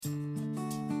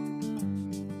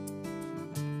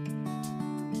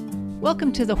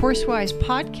Welcome to the Horsewise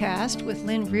podcast with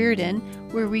Lynn Reardon,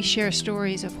 where we share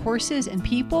stories of horses and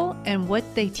people and what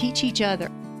they teach each other.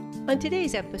 On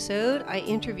today's episode, I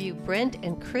interview Brent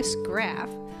and Chris Graff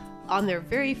on their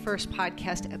very first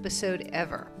podcast episode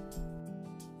ever.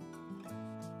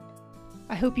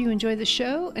 I hope you enjoy the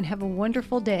show and have a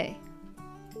wonderful day.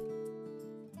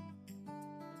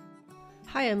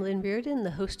 Hi, I'm Lynn Reardon,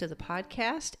 the host of the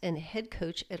podcast and head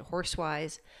coach at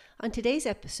Horsewise. On today's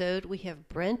episode, we have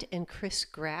Brent and Chris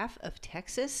Graff of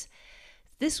Texas.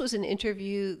 This was an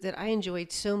interview that I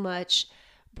enjoyed so much.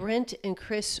 Brent and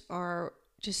Chris are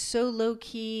just so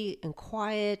low-key and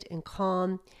quiet and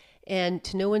calm, and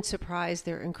to no one's surprise,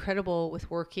 they're incredible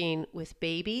with working with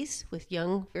babies, with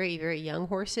young, very, very young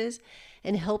horses,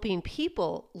 and helping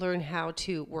people learn how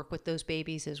to work with those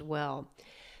babies as well.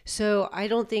 So I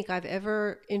don't think I've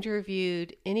ever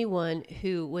interviewed anyone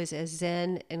who was as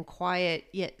zen and quiet,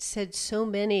 yet said so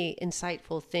many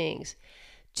insightful things.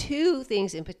 Two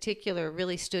things in particular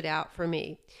really stood out for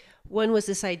me. One was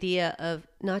this idea of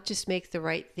not just make the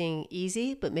right thing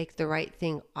easy, but make the right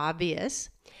thing obvious.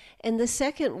 And the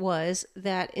second was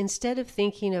that instead of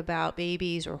thinking about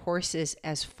babies or horses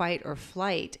as fight or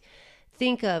flight,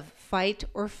 think of fight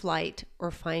or flight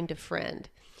or find a friend.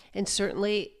 And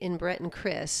certainly in Brent and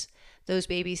Chris, those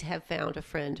babies have found a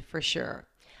friend for sure.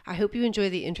 I hope you enjoy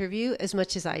the interview as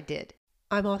much as I did.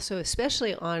 I'm also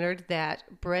especially honored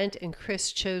that Brent and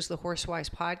Chris chose the Horsewise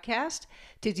podcast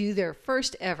to do their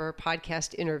first ever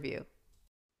podcast interview.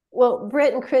 Well,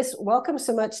 Brent and Chris, welcome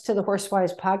so much to the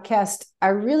Horsewise podcast. I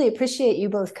really appreciate you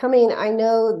both coming. I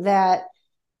know that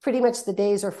pretty much the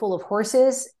days are full of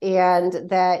horses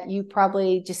and that you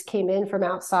probably just came in from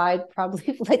outside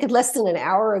probably like less than an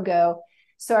hour ago.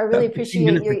 So I really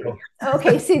appreciate your,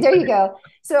 okay, see, there you go.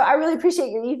 So I really appreciate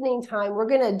your evening time. We're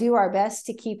going to do our best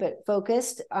to keep it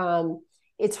focused.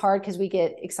 It's hard because we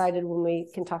get excited when we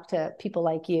can talk to people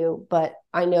like you, but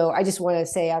I just want to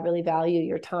say I really value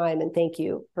your time and thank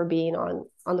you for being on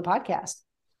the podcast.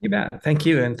 You bet. Thank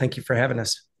you. And thank you for having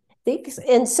us. Thanks.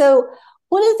 And so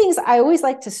one of the things I always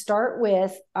like to start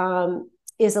with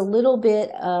is a little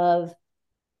bit of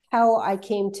how I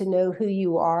came to know who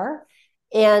you are.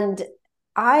 And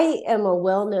I am a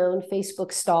well-known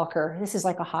Facebook stalker. This is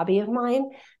like a hobby of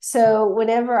mine. So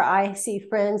whenever I see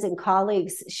friends and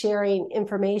colleagues sharing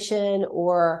information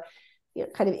or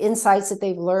kind of insights that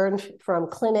they've learned from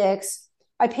clinics,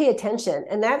 I pay attention.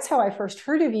 And that's how I first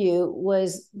heard of you.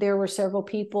 Was there were several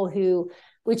people who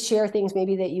would share things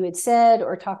maybe that you had said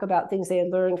or talk about things they had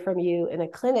learned from you in a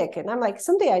clinic. And I'm like,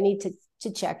 someday I need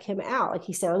to check him out. Like,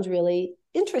 he sounds really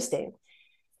interesting.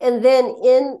 And then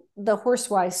in the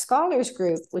Horsewise Scholars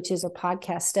Group, which is a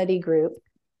podcast study group,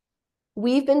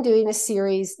 we've been doing a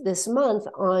series this month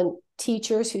on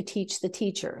teachers who teach the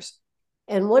teachers.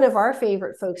 And one of our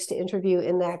favorite folks to interview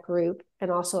in that group and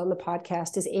also on the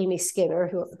podcast is Amy Skinner,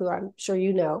 who I'm sure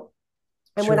you know.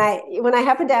 And sure. when I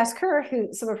happened to ask her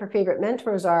who some of her favorite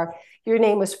mentors are, your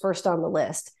name was first on the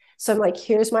list. So I'm like,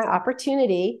 here's my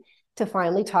opportunity to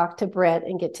finally talk to Brent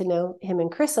and get to know him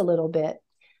and Chris a little bit.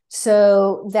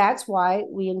 So that's why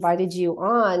we invited you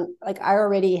on. Like, I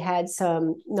already had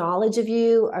some knowledge of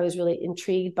you. I was really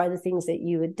intrigued by the things that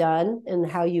you had done and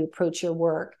how you approach your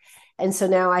work. And so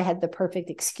now I had the perfect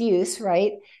excuse,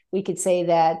 right? We could say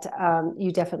that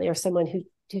you definitely are someone who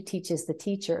teaches the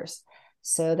teachers.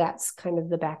 So that's kind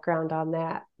of the background on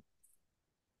that.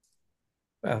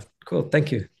 Wow, cool.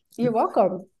 Thank you. You're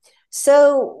welcome.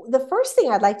 So the first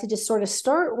thing I'd like to just sort of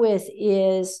start with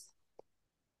is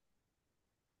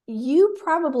you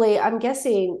probably, I'm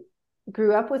guessing,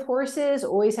 grew up with horses,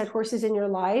 always had horses in your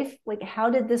life. Like, how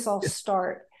did this all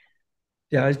start?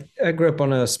 Yeah, I grew up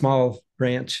on a small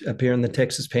ranch up here in the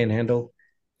Texas Panhandle.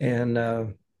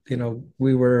 And,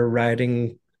 we were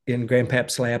riding in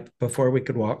Grandpap's lap before we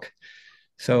could walk.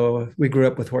 So we grew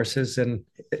up with horses, and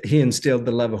he instilled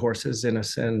the love of horses in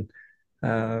us and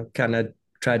kind of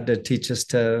tried to teach us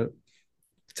to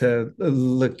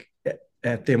look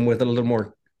at them with a little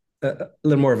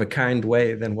more of a kind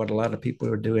way than what a lot of people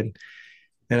were doing.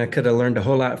 And I could have learned a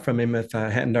whole lot from him if I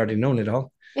hadn't already known it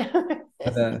all.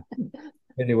 But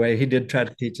anyway, he did try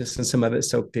to teach us, and some of it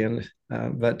soaked in.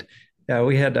 But yeah,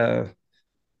 we had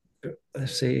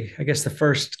let's see, I guess the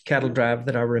first cattle drive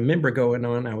that I remember going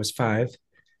on, I was 5.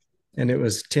 And it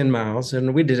was 10 miles,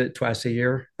 and we did it twice a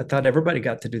year. I thought everybody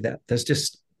got to do that. That's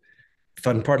just a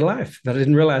fun part of life. But I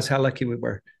didn't realize how lucky we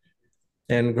were.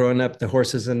 And growing up, the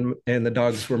horses and the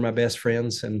dogs were my best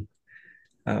friends. And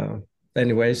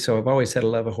anyway, so I've always had a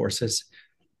love of horses.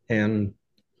 And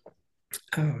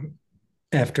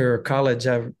after college,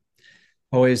 I've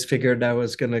always figured I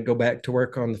was going to go back to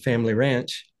work on the family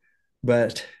ranch.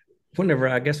 But whenever,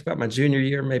 I guess about my junior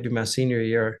year, maybe my senior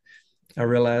year, I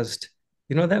realized,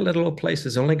 that little old place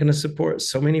is only going to support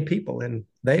so many people, and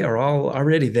they are all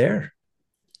already there.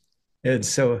 And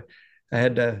so I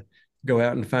had to go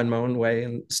out and find my own way.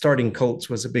 And starting colts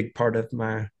was a big part of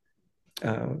my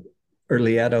uh,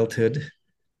 early adulthood.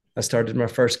 I started my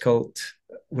first colt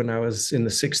when I was in the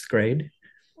sixth grade,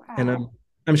 and I'm Wow.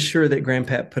 I'm sure that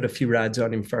Grandpap put a few rides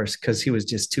on him first because he was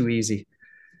just too easy.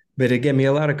 But it gave me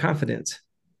a lot of confidence,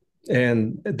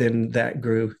 and then that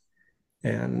grew,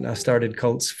 and I started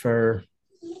colts for,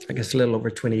 I guess, a little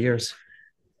over 20 years,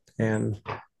 and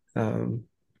um,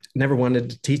 never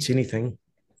wanted to teach anything.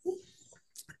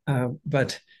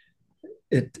 But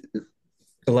it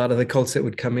a lot of the colts that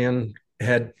would come in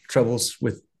had troubles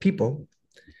with people,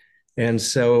 and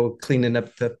so cleaning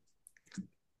up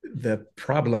the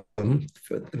problem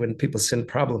when people send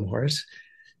problem horse,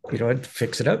 I'd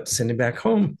fix it up, send him back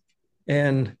home,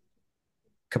 and a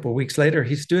couple of weeks later,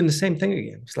 he's doing the same thing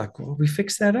again. It's like, well, we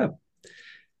fixed that up,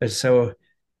 and so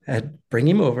I'd bring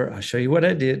him over. I'll show you what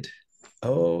I did.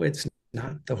 Oh, it's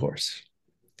not the horse.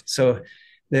 So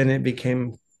then it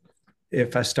became,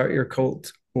 if I start your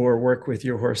colt or work with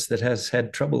your horse that has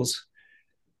had troubles,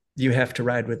 you have to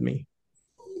ride with me.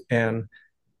 And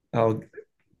I'll,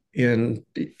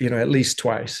 at least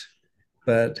twice,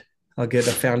 but I'll get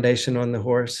a foundation on the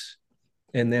horse.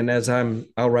 And then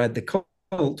I'll ride the colt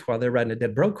while they're riding a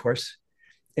dead broke horse,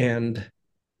 and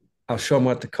I'll show them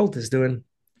what the colt is doing.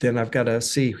 Then I've got to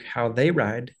see how they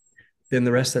ride. Then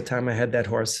the rest of the time I had that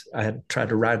horse, I had tried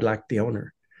to ride like the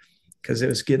owner, because it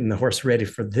was getting the horse ready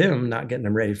for them, not getting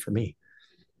them ready for me.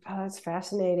 Oh, that's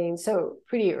fascinating. So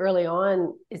pretty early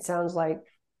on, it sounds like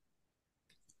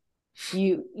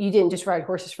you didn't just ride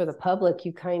horses for the public.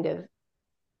 You kind of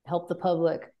helped the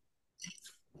public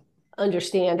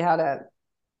understand how to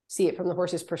see it from the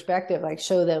horse's perspective, like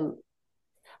show them.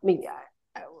 I mean,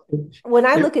 when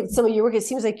I look at some of your work, it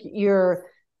seems like you're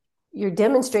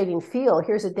demonstrating feel.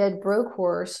 Here's a dead broke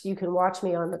horse. You can watch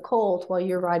me on the colt while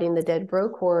you're riding the dead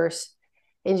broke horse,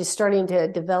 and just starting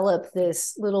to develop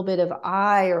this little bit of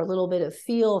eye or a little bit of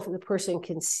feel for the person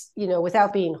can,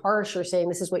 without being harsh or saying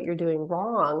this is what you're doing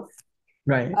wrong.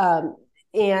 Right.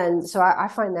 And so I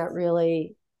find that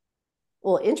really,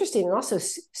 well, interesting, and also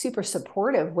super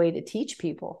supportive way to teach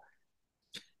people.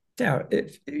 Yeah.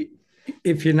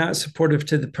 If you're not supportive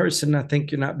to the person, I think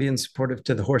you're not being supportive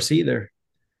to the horse either.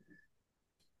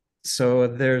 So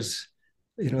there's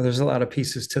a lot of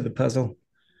pieces to the puzzle.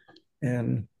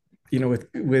 And,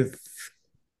 with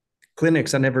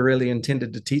clinics, I never really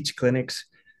intended to teach clinics,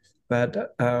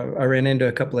 but I ran into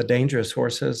a couple of dangerous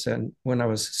horses, and when I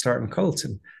was starting colts,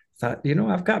 and thought,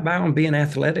 I've got by on being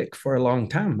athletic for a long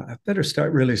time. I better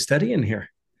start really studying here.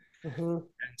 Mm-hmm.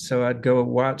 So I'd go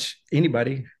watch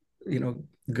anybody,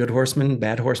 good horsemen,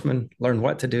 bad horsemen, learn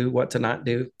what to do, what to not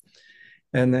do,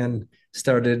 and then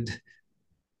started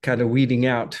kind of weeding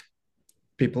out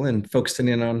people and focusing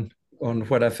in on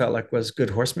what I felt like was good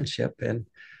horsemanship. And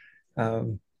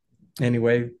um,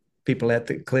 anyway, people at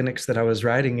the clinics that I was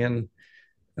riding in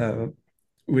uh,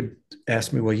 would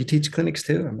ask me, "Well, you teach clinics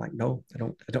too?" I'm like, "No, I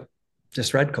don't. I don't.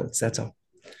 Just ride colts. That's all."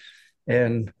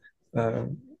 And uh,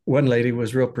 one lady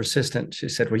was real persistent. She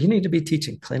said, "Well, you need to be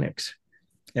teaching clinics."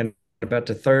 And about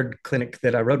the third clinic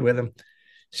that I rode with them,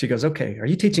 she goes, "Okay, are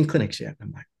you teaching clinics yet?"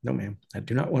 I'm like, "No, ma'am. I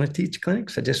do not want to teach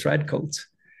clinics. I just ride colts."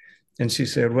 And she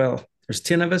said, "Well, there's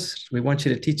 10 of us. We want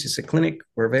you to teach us a clinic.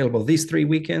 We're available these 3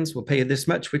 weekends. We'll pay you this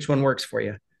much. Which one works for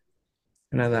you?"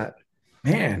 And I thought,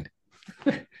 man,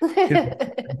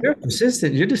 you're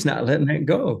persistent. You're just not letting that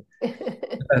go.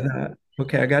 I thought,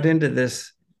 okay, I got into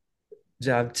this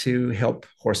job to help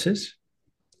horses,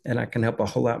 and I can help a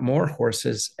whole lot more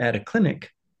horses at a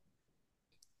clinic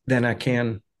than I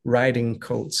can riding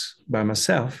colts by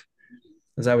myself,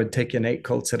 as I would take in 8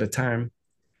 colts at a time.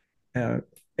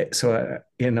 So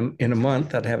in a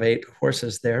month, I'd have 8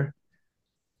 horses there.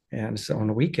 And so on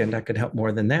a weekend, I could help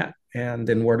more than that. And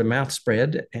then word of mouth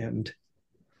spread, and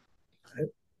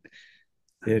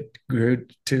it grew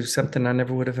to something I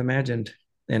never would have imagined.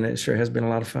 And it sure has been a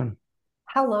lot of fun.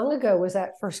 How long ago was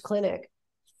that first clinic?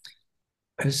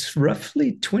 It's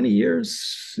roughly 20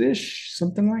 years ish,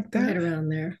 something like that. Right around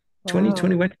there. 20, Wow.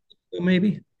 21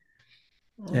 maybe.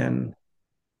 Wow. And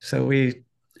so we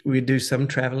do some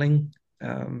traveling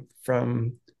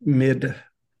from mid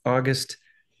August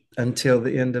until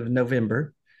the end of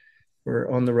November. We're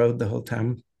on the road the whole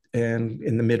time, and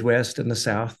in the Midwest and the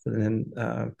South.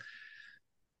 And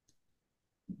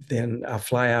then I'll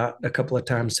fly out a couple of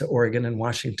times to Oregon and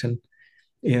Washington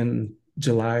in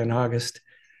July and August.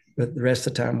 But the rest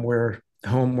of the time, we're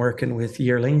home working with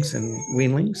yearlings and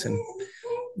weanlings and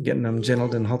getting them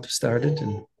gentled and halter started.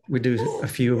 And we do a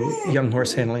few young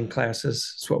horse handling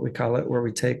classes, is what we call it, where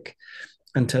we take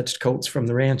untouched colts from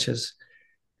the ranches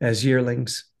as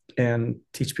yearlings and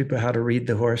teach people how to read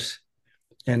the horse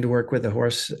and to work with the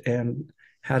horse and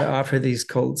how to offer these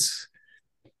colts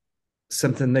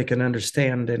something they can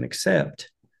understand and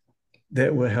accept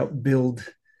that will help build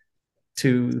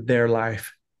to their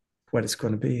life what it's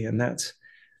going to be. And that's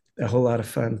a whole lot of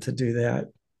fun to do that.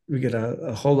 We get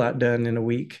a whole lot done in a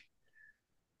week.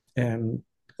 And,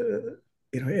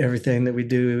 everything that we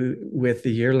do with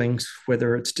the yearlings,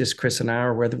 whether it's just Chris and I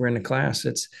or whether we're in a class,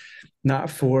 it's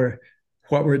not for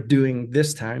what we're doing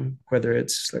this time, whether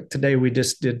it's like today we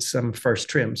just did some first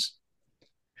trims.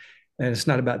 And it's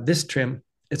not about this trim,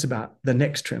 it's about the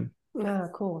next trim. Ah,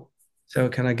 cool. So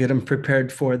can I get them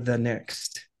prepared for the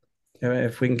next?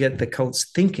 If we can get the colts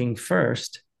thinking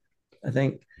first, I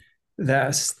think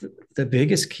that's the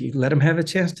biggest key. Let them have a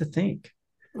chance to think.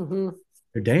 Mm-hmm.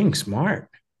 They're dang smart.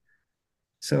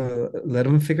 So let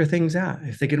them figure things out.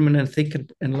 If they get them in a thinking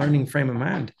and learning frame of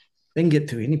mind, they can get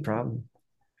through any problem.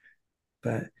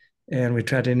 And we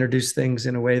try to introduce things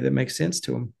in a way that makes sense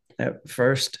to them. At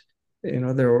first,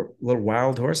 they're little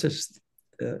wild horses.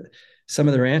 Some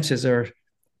of the ranches are,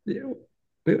 we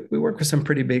work with some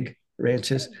pretty big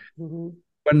ranches. Mm-hmm.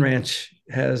 One ranch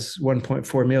has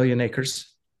 1.4 million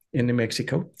acres in New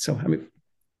Mexico. So,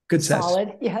 good size.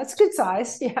 Solid. Yeah, it's good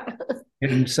size. Yeah.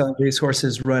 And so these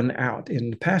horses run out in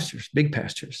the pastures, big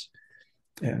pastures.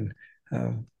 And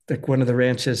like one of the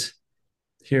ranches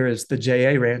here is the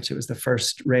JA Ranch. It was the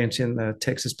first ranch in the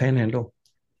Texas Panhandle.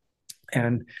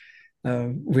 And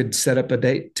we'd set up a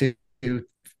date to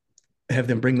have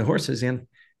them bring the horses in.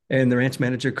 And the ranch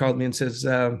manager called me and says,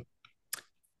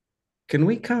 can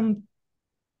we come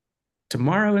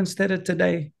tomorrow instead of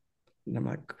today? And I'm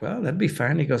like, well, that'd be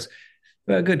fine. He goes,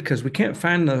 well, good, because we can't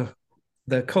find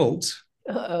the colts.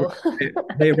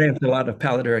 They ran through a lot of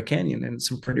Paladera Canyon and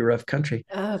some pretty rough country.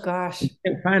 Oh gosh, we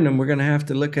can't find them. We're going to have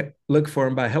to look for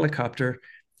them by helicopter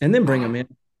and then bring them in.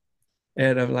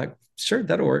 And I'm like, sure,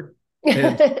 that'll work.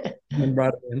 And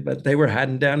brought them in, but they were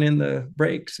hiding down in the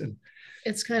breaks. And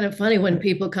it's kind of funny when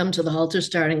people come to the halter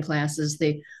starting classes.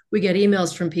 We get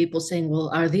emails from people saying, "Well,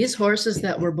 are these horses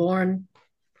that were born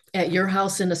at your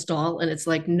house in a stall?" And it's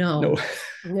like, no,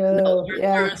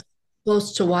 they're as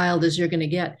close to wild as you're going to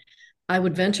get. I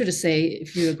would venture to say,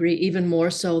 if you agree, even more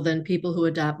so than people who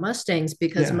adopt Mustangs,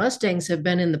 because Mustangs have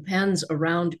been in the pens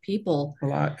around people a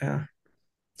lot,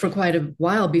 for quite a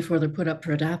while before they're put up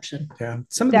for adoption. Yeah,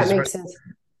 that makes sense.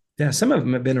 Yeah, some of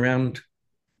them have been around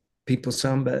people,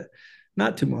 but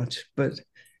not too much. But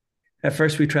at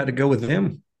first, we try to go with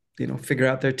them, figure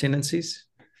out their tendencies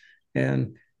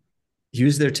and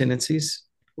use their tendencies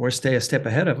or stay a step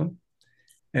ahead of them,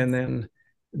 and then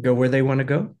go where they want to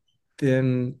go.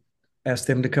 Then ask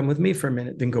them to come with me for a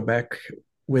minute, then go back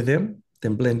with them,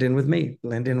 then blend in with me,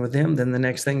 blend in with them. Then the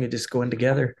next thing, you just go in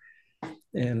together.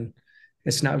 And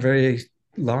it's not very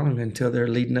long until they're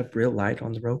leading up real light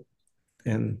on the rope.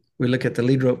 And we look at the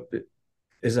lead rope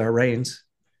as our reins.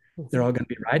 They're all going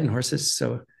to be riding horses.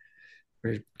 So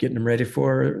we're getting them ready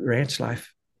for ranch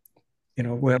life.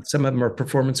 Well, some of them are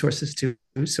performance horses too.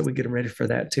 So we get them ready for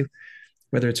that too,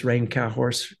 whether it's rein cow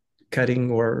horse cutting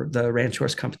or the ranch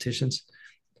horse competitions.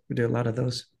 We do a lot of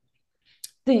those.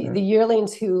 The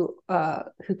yearlings who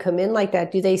come in like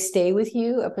that, do they stay with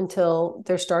you up until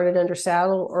they're started under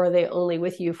saddle, or are they only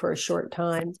with you for a short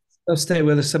time? They'll stay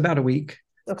with us about a week.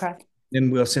 Okay.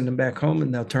 Then we'll send them back home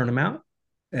and they'll turn them out.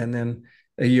 And then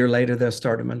a year later, they'll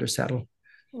start them under saddle.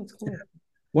 That's cool.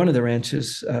 One of the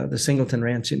ranches, the Singleton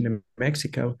Ranch in New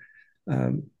Mexico,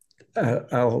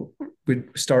 we'd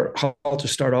start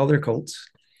all their colts.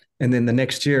 And then the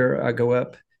next year I go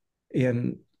up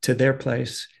to their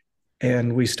place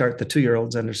and we start the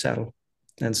 2-year-olds under saddle.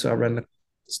 And so I run the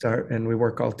start and we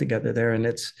work all together there. And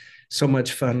it's so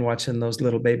much fun watching those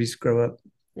little babies grow up.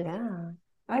 Yeah,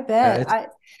 I bet.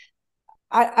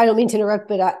 I don't mean to interrupt,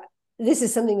 but this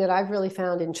is something that I've really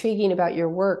found intriguing about your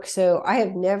work. So I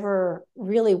have never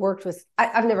really worked with,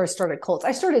 I've never started colts.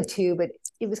 I started 2, but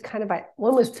it was kind of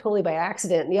one was totally by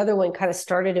accident. And the other one kind of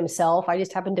started himself. I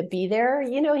just happened to be there.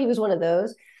 He was one of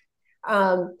those.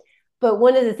 But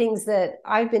one of the things that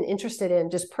I've been interested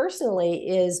in just personally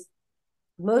is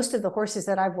most of the horses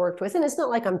that I've worked with, and it's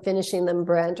not like I'm finishing them,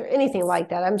 Brent, or anything like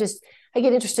that. I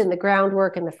get interested in the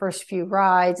groundwork and the first few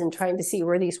rides and trying to see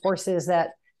where these horses that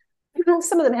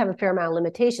some of them have a fair amount of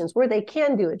limitations where they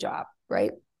can do a job,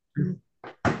 right?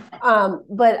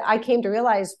 But I came to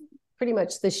realize pretty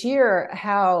much this year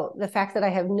how the fact that I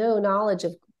have no knowledge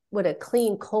of what a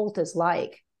clean colt is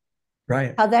like,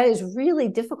 right? How that is really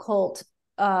difficult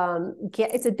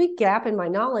it's a big gap in my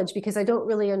knowledge because I don't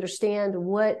really understand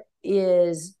what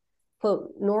is,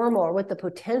 quote, normal or what the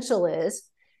potential is.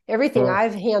 Everything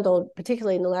I've handled,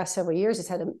 particularly in the last several years, has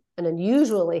had an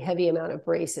unusually heavy amount of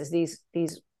braces. These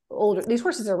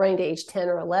horses are running to age 10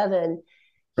 or 11.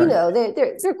 You know,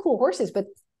 they're cool horses, but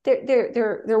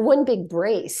they're one big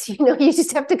brace. You know, you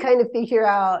just have to kind of figure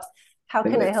out how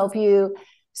can I help you.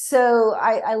 So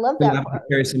I love that. You have to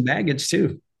carry some baggage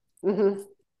too. Mm-hmm.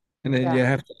 And then you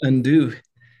have to undo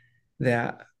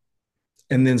that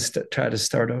and then try to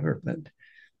start over. But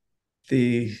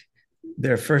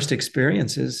their first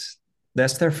experiences,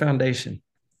 that's their foundation.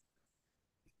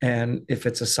 And if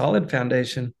it's a solid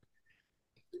foundation,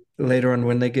 later on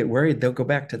when they get worried, they'll go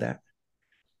back to that.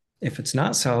 If it's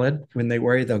not solid, when they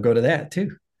worry, they'll go to that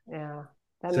too. Yeah,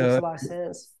 that makes a lot of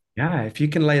sense. Yeah, if you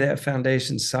can lay that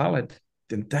foundation solid,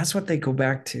 then that's what they go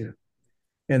back to.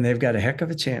 And they've got a heck of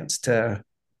a chance to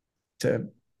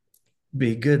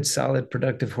be good, solid,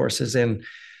 productive horses. And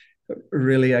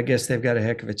really, I guess they've got a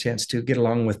heck of a chance to get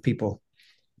along with people,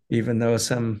 even though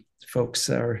some folks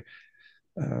are,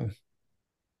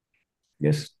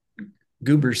 yes,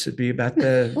 goobers would be about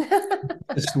this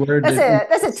word.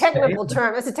 That's a technical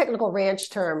term. That's a technical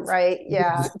ranch term, right?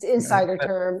 Yeah, it's insider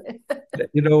term.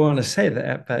 You don't want to say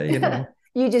that, but you know.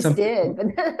 You just did.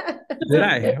 Did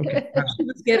I? Okay. I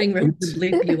was getting ready to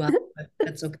bleep you out, but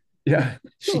that's okay. Yeah,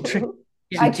 she tricked.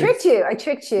 I tricked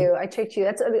you.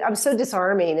 That's, I'm so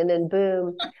disarming, and then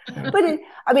boom. But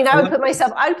I'd put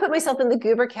myself in the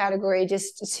goober category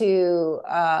just to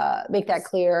make that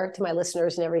clear to my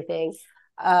listeners and everything.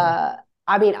 I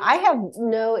have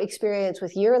no experience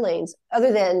with yearlings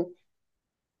other than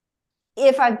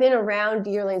if I've been around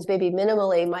yearlings maybe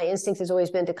minimally, my instinct has always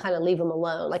been to kind of leave them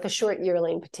alone, like a short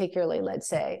yearling, particularly, let's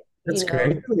say. That's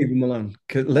great. Leave them alone.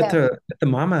 Let the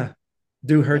mama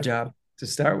do her job to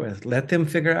start with. Let them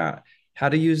figure out how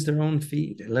to use their own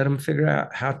feet. Let them figure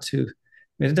out how to.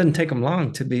 It doesn't take them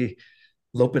long to be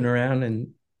loping around and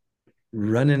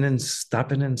running and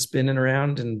stopping and spinning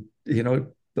around and, you know,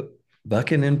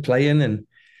 bucking and playing, and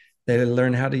they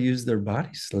learn how to use their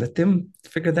bodies. Let them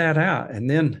figure that out. And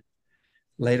then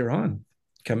later on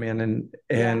come in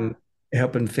and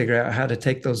help them figure out how to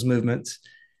take those movements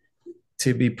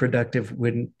to be productive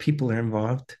when people are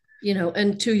involved. You know,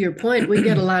 and to your point, we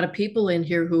get a lot of people in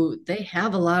here who they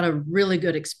have a lot of really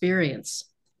good experience.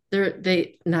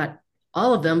 They not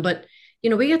all of them, but you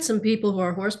know, we get some people who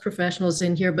are horse professionals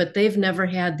in here, but they've never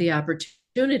had the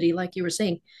opportunity, like you were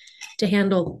saying, to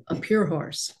handle a pure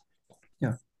horse.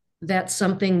 Yeah. That's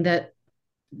something that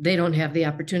they don't have the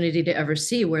opportunity to ever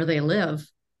see where they live.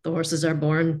 The horses are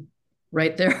born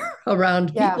right there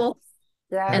around people.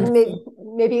 Yeah, and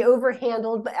maybe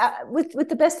overhandled, but with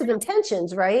the best of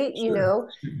intentions, right? Sure. You know,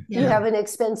 you have an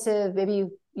expensive, maybe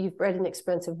you've bred an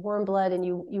expensive warm blood, and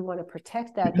you want to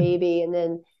protect that baby, and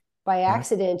then by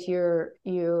accident you're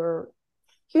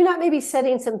not maybe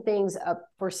setting some things up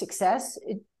for success.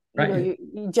 You're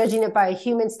judging it by a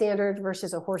human standard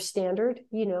versus a horse standard.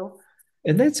 You know,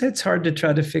 and it's hard to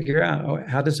try to figure out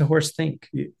how does a horse think.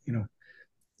 You know,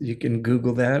 you can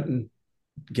Google that and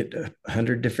get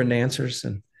 100 different answers,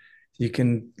 and you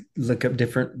can look up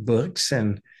different books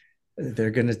and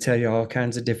they're going to tell you all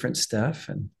kinds of different stuff.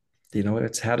 And, you know,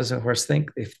 it's how does a horse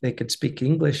think? If they could speak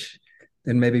English,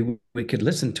 then maybe we could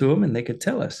listen to them and they could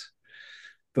tell us,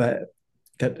 but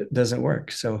that doesn't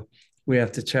work. So we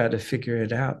have to try to figure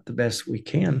it out the best we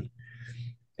can,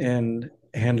 and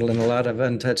handling a lot of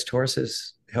untouched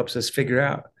horses helps us figure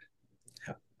out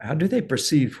how do they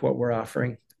perceive what we're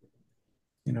offering.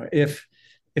 You know, if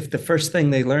the first thing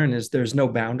they learn is there's no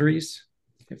boundaries,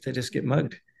 if they just get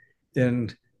mugged,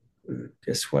 then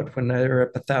guess what? When they're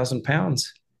up 1,000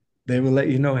 pounds, they will let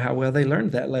you know how well they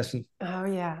learned that lesson. Oh,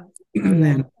 yeah.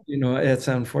 And, you know, it's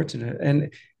unfortunate.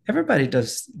 And everybody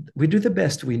we do the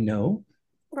best we know.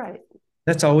 Right.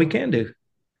 That's all we can do.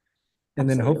 And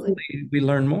Absolutely. then hopefully we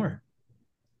learn more.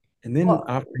 And then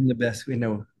offering the best we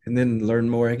know, and then learn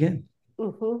more again.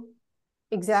 Mm-hmm.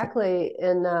 Exactly.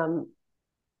 And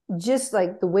just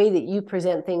like the way that you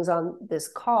present things on this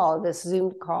call, this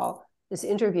Zoom call, this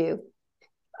interview,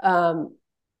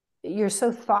 you're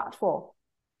so thoughtful,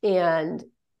 and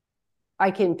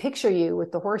I can picture you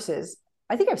with the horses.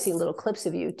 I think I've seen little clips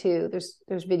of you too.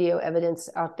 There's video evidence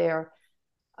out there.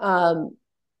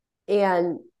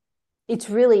 And it's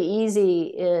really easy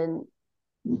in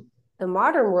the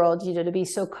modern world, you know, to be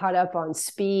so caught up on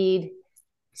speed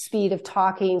of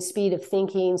talking, speed of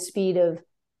thinking, speed of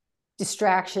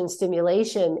distraction,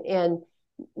 stimulation, and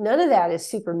none of that is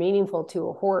super meaningful to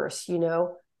a horse, you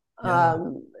know.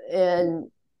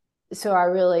 And so I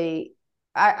really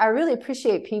I really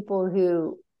appreciate people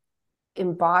who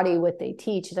embody what they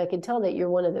teach. And I can tell that you're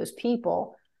one of those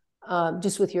people,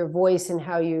 just with your voice and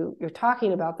how you're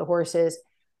talking about the horses.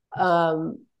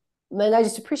 And I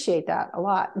just appreciate that a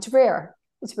lot. It's rare.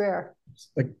 It's rare.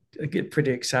 I get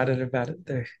pretty excited about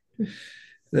it.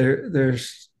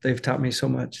 They've taught me so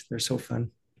much. They're so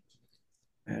fun.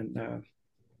 And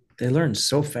they learn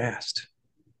so fast.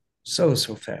 So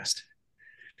fast.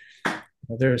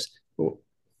 There's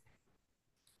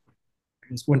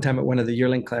one time at one of the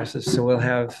yearling classes, so we'll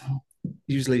have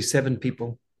usually 7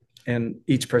 people, and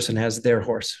each person has their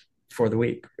horse for the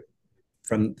week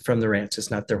from the ranch. It's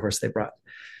not their horse they brought.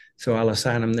 So I'll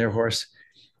assign them their horse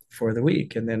for the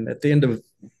week. And then at the end of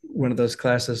one of those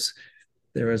classes,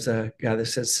 there was a guy that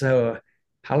said, so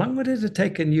how long would it have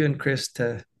taken you and Chris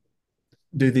to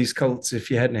do these colts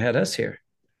if you hadn't had us here?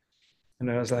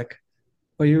 And I was like,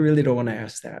 well, you really don't want to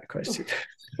ask that question.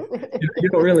 You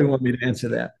don't really want me to answer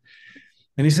that.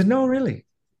 And he said, no, really.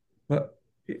 Well,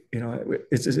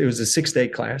 it was a 6-day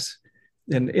class.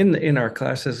 And in our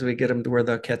classes, we get them to where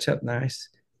they'll catch up nice,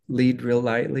 lead real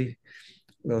lightly.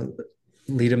 We'll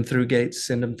lead them through gates,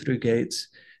 send them through gates,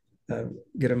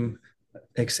 get them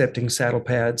accepting saddle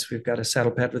pads. We've got a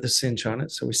saddle pad with a cinch on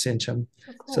it, so we cinch them.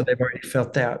 Oh, cool. So they've already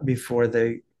felt that before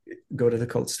they go to the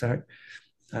colt start.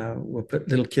 We'll put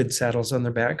little kid saddles on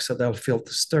their back so they'll feel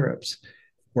the stirrups,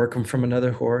 work them from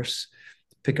another horse,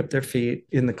 pick up their feet.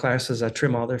 In the classes, I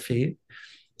trim all their feet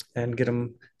and get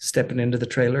them stepping into the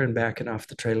trailer and backing off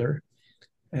the trailer.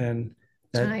 And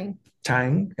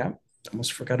tying, yeah,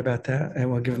 almost forgot about that.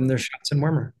 And we'll give them their shots and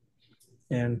warmer.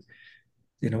 And,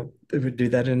 they would do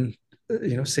that in,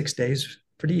 6 days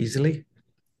pretty easily.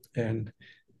 And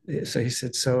so he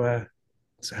said, so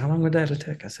how long would that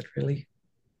take? I said, really?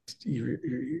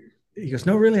 He goes,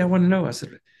 no, really, I want to know. I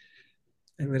said,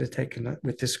 it would have taken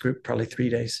with this group probably 3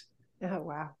 days. Oh,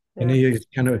 wow. Yeah. And he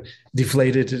kind of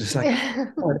deflated. It's like,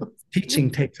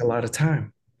 teaching takes a lot of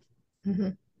time. Mm-hmm.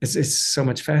 It's so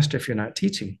much faster if you're not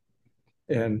teaching.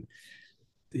 And,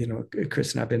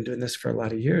 Chris and I have been doing this for a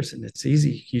lot of years, and it's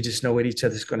easy. You just know what each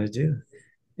other's going to do.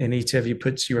 And each of you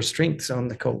puts your strengths on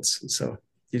the colts. And so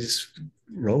you just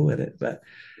roll with it. But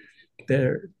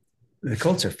the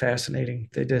colts are fascinating.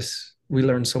 We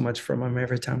learn so much from them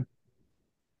every time.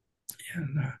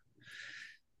 And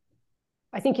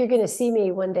I think you're going to see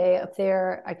me one day up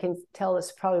there. I can tell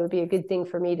this probably would be a good thing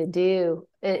for me to do.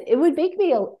 And it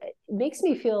makes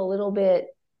me feel a little bit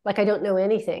like I don't know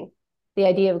anything. The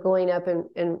idea of going up and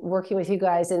working with you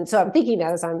guys. And so I'm thinking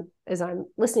that as I'm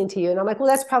listening to you, and I'm like, well,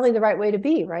 that's probably the right way to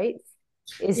be, right?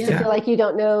 Is to feel like you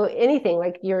don't know anything,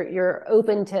 like you're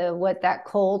open to what that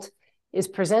colt is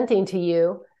presenting to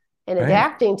you and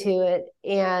adapting to it.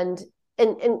 And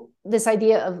this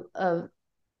idea of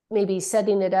maybe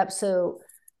setting it up so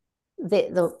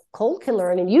the colt can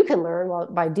learn and you can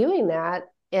learn by doing that.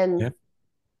 And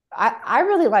I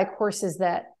really like horses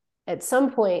that at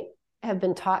some point have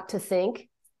been taught to think.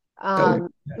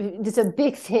 It's a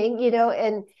big thing,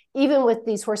 and even with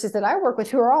these horses that I work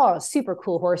with, who are all super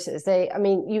cool horses,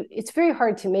 it's very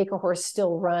hard to make a horse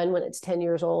still run when it's 10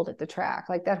 years old at the track.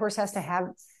 Like that horse has to have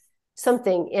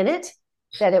something in it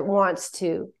that it wants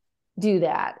to do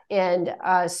that. And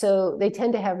so they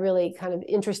tend to have really kind of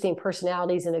interesting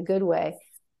personalities in a good way.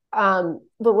 But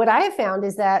what I have found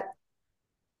is that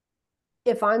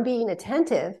if I'm being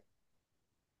attentive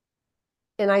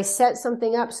and I set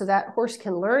something up so that horse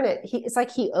can learn it, it's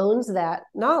like he owns that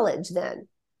knowledge then.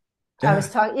 I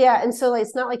was talking, and so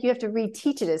it's not like you have to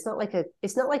reteach it. It's not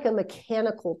like a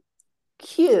mechanical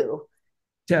cue.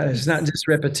 Yeah, it's not just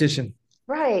repetition.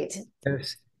 Right.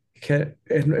 Yes. Okay.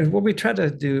 And what we try to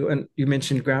do, and you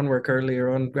mentioned groundwork earlier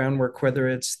on, whether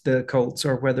it's the colts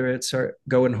or whether it's our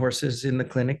going horses in the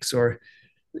clinics or,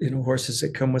 horses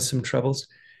that come with some troubles,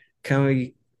 can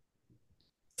we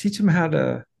teach them how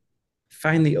to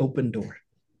find the open door?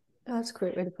 Oh, that's a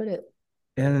great way to put it.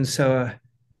 And so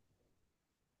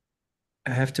I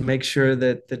have to make sure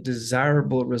that the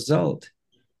desirable result,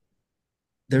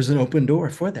 there's an open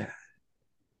door for that.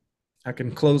 I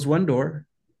can close one door,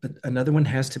 but another one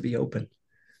has to be open.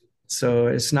 So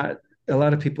it's not, a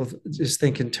lot of people just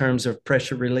think in terms of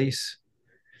pressure release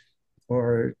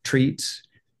or treats.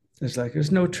 It's like,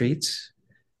 there's no treats,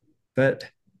 but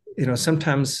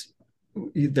sometimes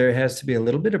there has to be a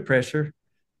little bit of pressure,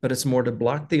 but it's more to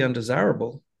block the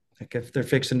undesirable. Like if they're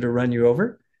fixing to run you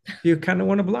over, you kind of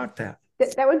want to block that.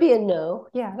 That would be a no.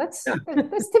 Yeah, that's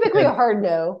typically a hard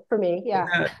no for me. Yeah.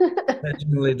 That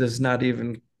generally does not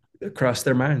even cross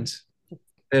their minds.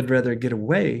 They'd rather get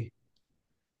away,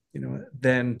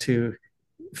 than to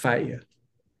fight you.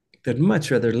 They'd much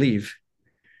rather leave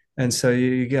And so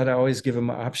you got to always give them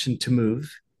an option to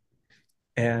move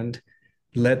and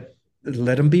let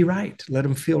them be right. Let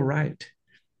them feel right.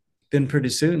 Then pretty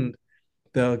soon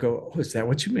they'll go, oh, is that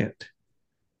what you meant?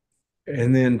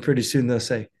 And then pretty soon they'll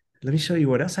say, let me show you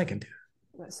what else I can do.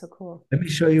 That's so cool. Let me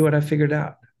show you what I figured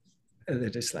out. And they're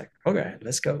just like, okay,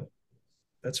 let's go.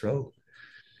 Let's roll.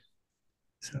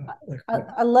 So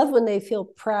I love when they feel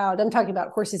proud. I'm talking about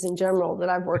horses in general that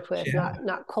I've worked with,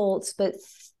 not colts, but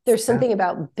there's something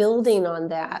about building on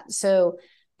that. So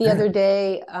the other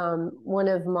day, one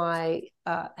of my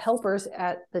helpers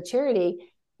at the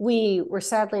charity, we were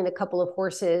saddling a couple of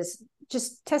horses,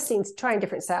 just trying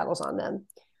different saddles on them,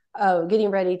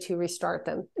 getting ready to restart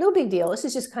them. No big deal. This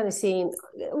is just kind of seeing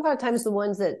a lot of times the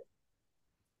ones that,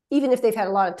 even if they've had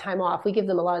a lot of time off, we give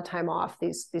them a lot of time off.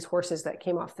 These horses that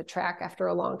came off the track after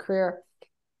a long career,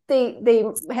 they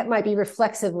might be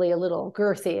reflexively a little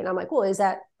girthy. And I'm like, well, is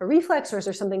that a reflex or is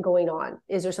there something going on?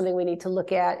 Is there something we need to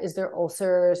look at? Is there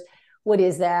ulcers? What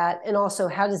is that? And also,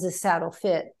 how does this saddle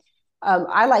fit?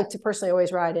 I like to personally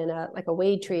always ride in a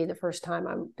Wade tree the first time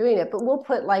I'm doing it, but we'll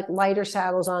put like lighter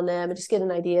saddles on them and just get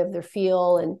an idea of their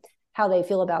feel and how they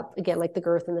feel about, again, like the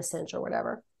girth and the cinch or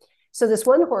whatever. So this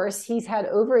one horse, he's had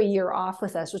over a year off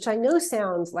with us, which I know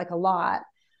sounds like a lot,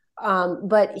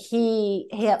 but he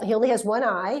only has one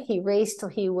eye. He raced till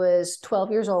he was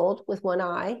 12 years old with one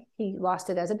eye. He lost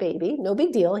it as a baby. No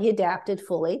big deal. He adapted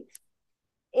fully.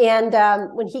 And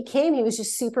when he came, he was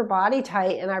just super body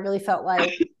tight. And I really felt like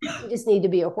he just needed to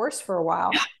be a horse for a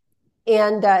while.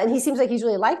 And he seems like he's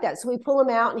really like that. So we pull him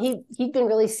out, and he'd been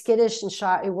really skittish and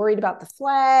shy, worried about the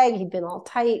flag. He'd been all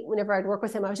tight whenever I'd work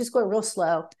with him. I was just going real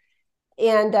slow.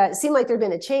 And it seemed like there'd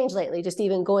been a change lately, just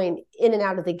even going in and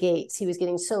out of the gates. He was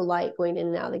getting so light going in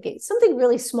and out of the gates. Something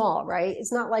really small, right?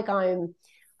 It's not like I'm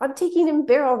taking him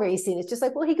barrel racing. It's just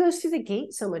like, well, he goes through the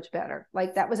gate so much better.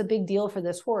 Like that was a big deal for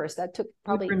this horse. That took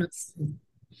probably,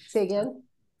 say again?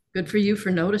 Good for you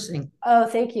for noticing. Oh,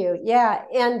 thank you. Yeah.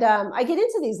 And I get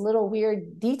into these little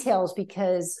weird details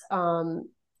because,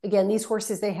 again, these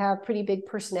horses, they have pretty big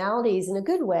personalities in a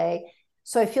good way.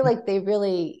 So I feel like they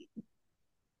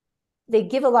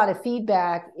give a lot of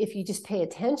feedback if you just pay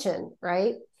attention,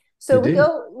 right? So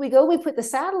we put the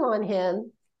saddle on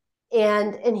him,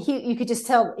 and you could just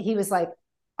tell he was like,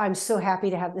 I'm so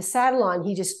happy to have the saddle on.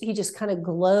 He just kind of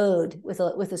glowed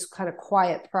with this kind of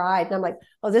quiet pride. And I'm like,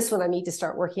 oh, this one I need to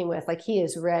start working with. Like he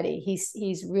is ready.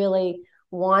 He's really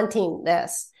wanting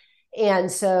this.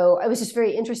 And so it was just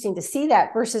very interesting to see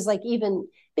that versus like even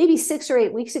maybe 6 or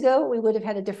 8 weeks ago, we would have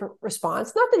had a different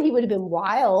response. Not that he would have been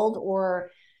wild or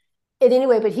in any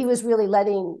way, but he was really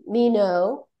letting me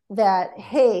know that,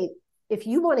 hey, if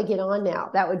you want to get on now,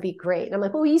 that would be great. And I'm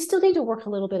like, well, you still need to work a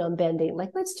little bit on bending.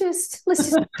 Like, let's just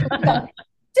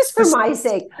just for my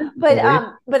sake. But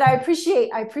I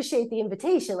appreciate the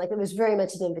invitation. Like it was very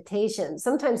much an invitation.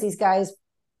 Sometimes these guys,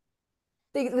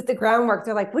 with the groundwork,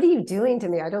 they're like, what are you doing to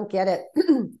me? I don't get it.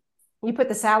 You put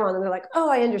the saddle on and they're like, oh,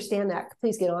 I understand that.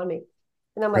 Please get on me.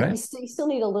 And I'm like, right. You still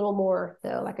need a little more,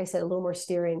 though. Like I said, a little more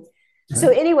steering. So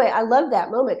anyway, I love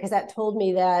that moment because that told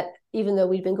me that even though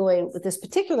we'd been going with this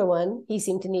particular one, he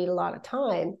seemed to need a lot of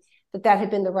time, that had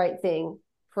been the right thing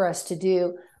for us to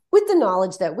do with the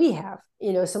knowledge that we have.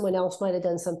 You know, someone else might have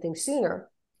done something sooner,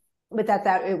 but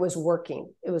that it was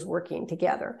working. It was working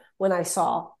together when I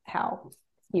saw how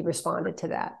he responded to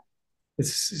that.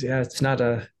 It's not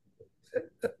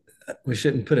we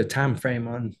shouldn't put a time frame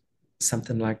on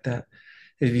something like that.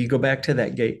 If you go back to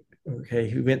that gate, okay,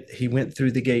 he went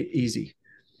through the gate easy.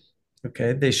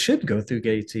 Okay, they should go through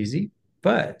gates easy,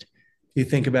 but you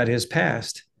think about his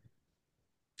past,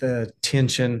 the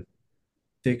tension,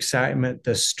 the excitement,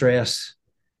 the stress,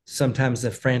 sometimes the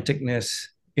franticness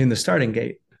in the starting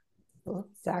gate.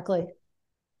 Exactly.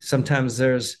 Sometimes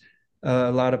there's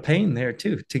a lot of pain there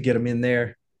too, to get them in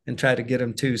there and try to get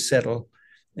them to settle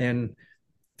and,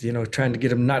 you know, trying to get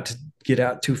them not to get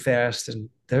out too fast. And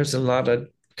there's a lot of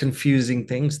confusing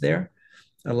things there.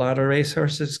 A lot of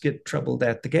racehorses get troubled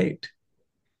at the gate.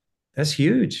 That's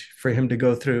huge for him to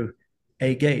go through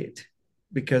a gate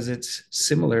because it's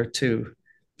similar to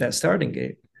that starting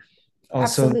gate.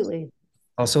 Absolutely.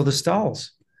 Also the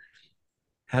stalls.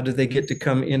 How do they get to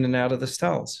come in and out of the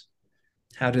stalls?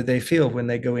 How do they feel when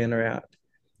they go in or out?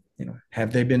 You know,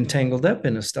 have they been tangled up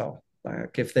in a stall?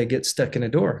 Like if they get stuck in a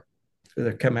door, or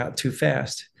they come out too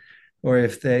fast, or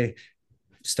if they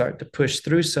start to push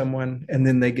through someone and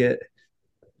then they get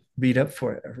beat up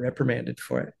for it or reprimanded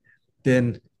for it,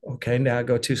 then okay, now I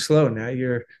go too slow. Now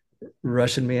you're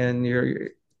rushing me in. You're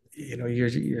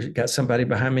got somebody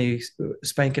behind me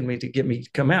spanking me to get me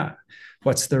to come out.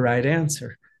 What's the right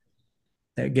answer?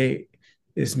 That gate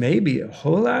is maybe a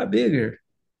whole lot bigger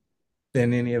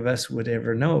than any of us would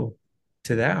ever know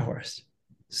to that horse.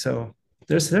 So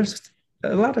there's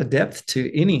a lot of depth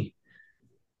to any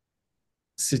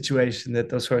situation that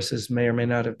those horses may or may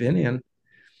not have been in.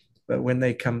 But when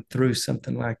they come through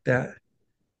something like that,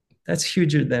 that's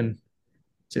huger than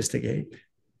just a gate.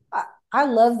 I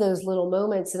love those little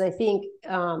moments. And I think,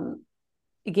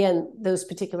 again, those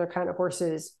particular kind of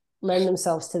horses lend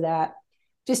themselves to that.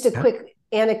 Just a quick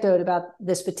anecdote about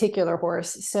this particular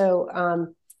horse.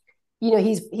 So,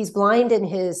 he's blind in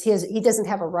he doesn't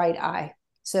have a right eye.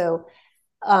 So,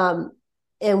 and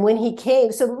when he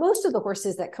came, so most of the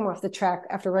horses that come off the track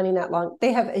after running that long,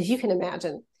 they have, as you can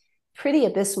imagine, pretty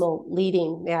abysmal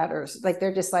leading matters. Like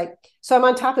they're just like, so I'm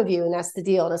on top of you and that's the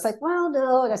deal. And it's like, well,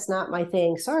 no, that's not my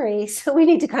thing. Sorry. So we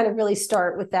need to kind of really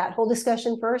start with that whole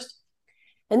discussion first.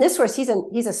 And this horse, he's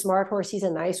a smart horse. He's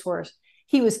a nice horse.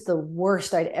 He was the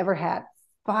worst I'd ever had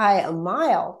by a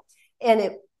mile.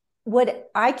 And what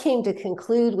I came to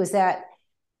conclude was that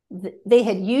they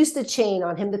had used the chain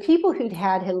on him. The people who'd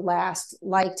had him last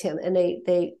liked him and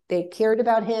they cared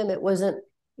about him. It wasn't,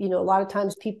 a lot of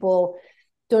times people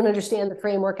don't understand the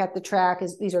framework at the track.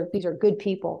 These are good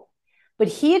people, but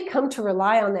he had come to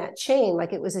rely on that chain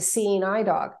like it was a seeing eye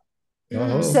dog.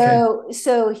 Oh,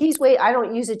 so he's I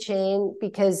don't use a chain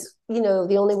because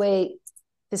the only way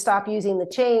to stop using the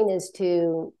chain is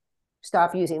to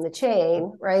stop using the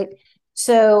chain, right?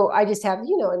 So I just have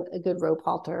a good rope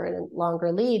halter and a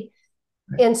longer lead.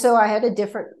 Right. And so I had a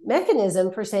different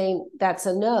mechanism for saying that's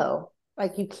a no,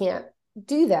 like you can't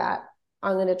do that.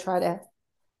 I'm going to try to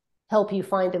help you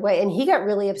find a way. And he got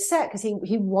really upset because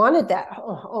he wanted that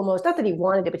almost, not that he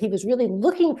wanted it, but he was really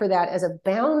looking for that as a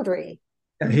boundary.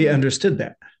 And he understood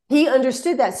that. He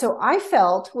understood that. So I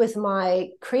felt with my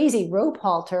crazy rope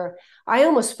halter, I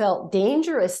almost felt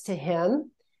dangerous to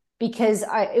him because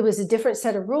it was a different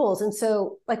set of rules. And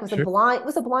so like with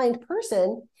a blind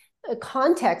person,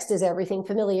 context is everything.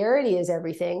 Familiarity is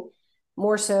everything.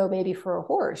 More so maybe for a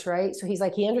horse, right? So he's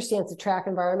like, he understands the track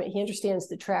environment. He understands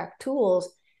the track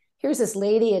tools. Here's this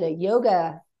lady in a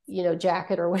yoga,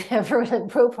 jacket or whatever, with a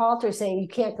rope halter saying, you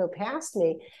can't go past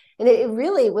me. And it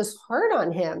really was hard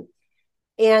on him.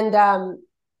 And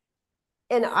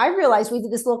I realized we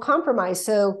did this little compromise.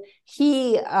 So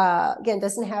he, again,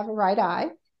 doesn't have a right eye.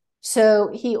 So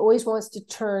he always wants to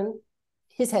turn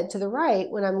his head to the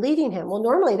right when I'm leading him. Well,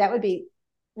 normally that would be,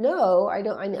 no, I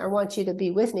don't, I want you to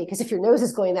be with me. Because if your nose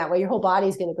is going that way, your whole body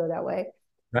is going to go that way.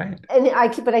 Right.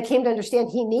 But I came to understand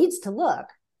he needs to look.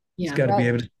 He's got to be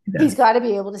able to see that. He's got to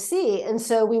be able to see. And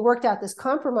so we worked out this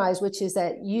compromise, which is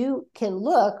that you can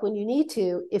look when you need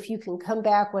to, if you can come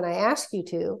back when I ask you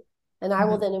to, and I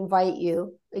will then invite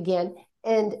you again.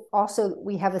 And also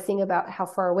we have a thing about how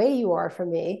far away you are from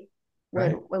me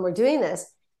when we're doing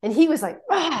this. And he was like,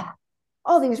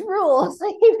 all these rules.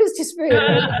 Like he was just very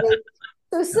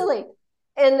so silly.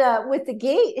 And with the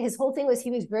gate, his whole thing was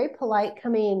he was very polite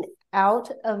coming out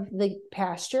of the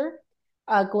pasture.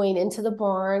 Going into the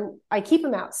barn. I keep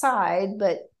them outside,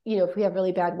 but if we have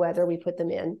really bad weather, we put them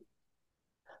in.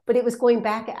 But it was going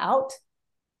back out.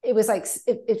 It was like,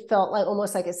 it felt like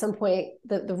almost like at some point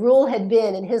the rule had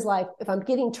been in his life, if I'm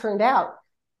getting turned out,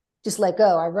 just let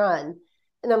go, I run.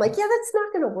 And I'm like, yeah, that's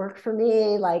not going to work for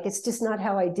me. Like, it's just not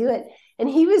how I do it. And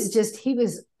he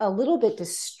was a little bit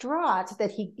distraught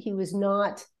that he was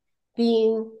not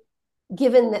being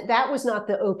given that was not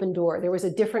the open door. There was a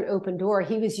different open door.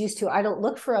 He was used to, I don't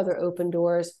look for other open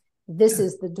doors. This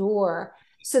is the door.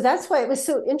 So that's why it was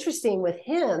so interesting with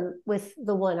him, with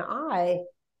the one eye,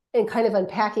 and kind of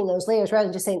unpacking those layers rather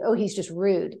than just saying, oh, he's just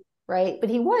rude, right? But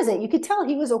he wasn't. You could tell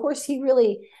he was a horse. He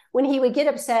really, when he would get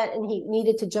upset and he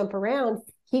needed to jump around,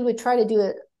 he would try to do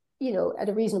it, at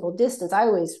a reasonable distance. I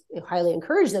always highly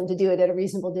encourage them to do it at a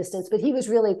reasonable distance, but he was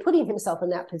really putting himself in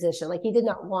that position. Like he did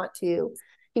not want to,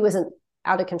 he wasn't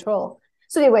out of control.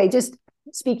 So anyway, just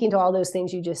speaking to all those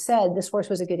things you just said, this horse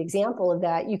was a good example of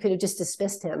that. You could have just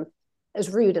dismissed him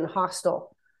as rude and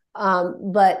hostile.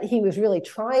 But he was really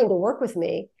trying to work with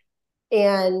me.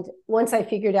 And once I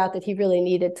figured out that he really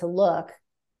needed to look,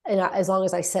 and as long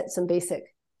as I set some basic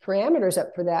parameters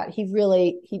up for that, he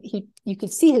really, you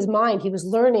could see his mind. He was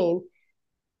learning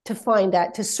to find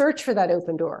that, to search for that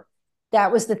open door.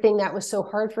 That was the thing that was so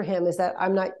hard for him, is that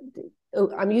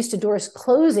I'm used to doors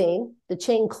closing. The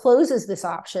chain closes this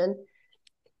option.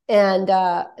 And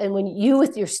when you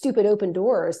with your stupid open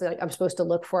doors that I'm supposed to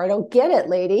look for, I don't get it,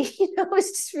 lady.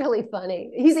 It's just really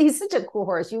funny. He's such a cool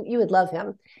horse. You would love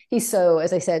him. He's so,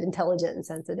 as I said, intelligent and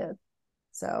sensitive.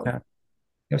 So yeah.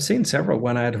 I've seen several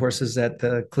one-eyed horses at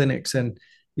the clinics, and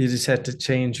you just had to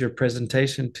change your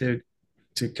presentation to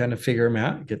kind of figure them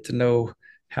out, get to know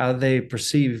how they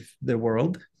perceive the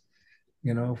world.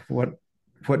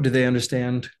 What do they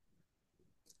understand,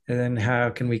 and then how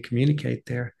can we communicate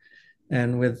there?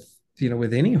 And with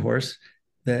any horse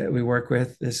that we work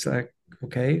with, it's like,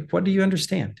 okay, what do you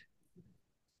understand?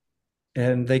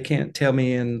 And they can't tell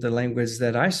me in the language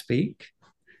that I speak.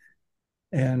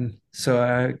 And so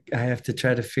I have to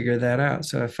try to figure that out.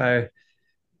 So if I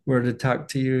were to talk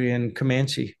to you in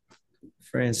Comanche,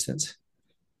 for instance,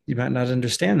 you might not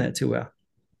understand that too well.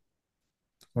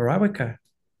 Orawika,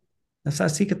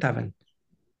 Nasasikatavan.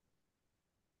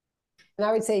 And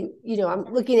I would say, I'm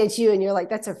looking at you and you're like,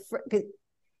 that's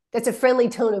a friendly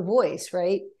tone of voice,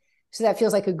 right? So that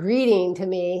feels like a greeting to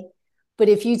me. But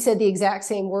if you said the exact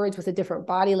same words with a different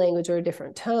body language or a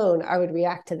different tone, I would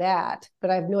react to that.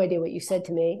 But I have no idea what you said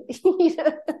to me.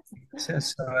 So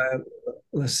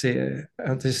let's see.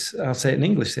 I'll say it in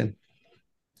English then.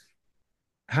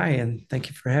 Hi, and thank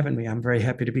you for having me. I'm very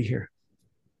happy to be here.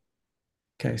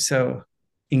 Okay, so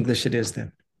English it is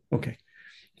then. Okay,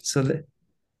 so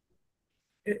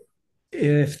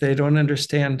if they don't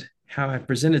understand how I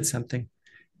presented something,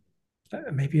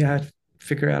 maybe I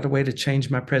figure out a way to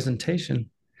change my presentation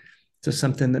to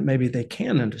something that maybe they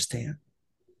can understand.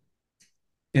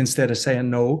 Instead of saying,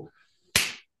 no,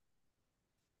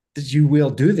 you will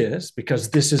do this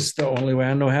because this is the only way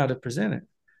I know how to present it.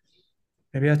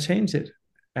 Maybe I change it,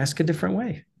 ask a different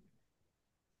way.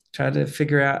 Try to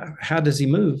figure out how does he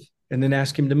move, and then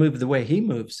ask him to move the way he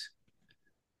moves,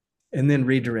 and then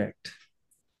redirect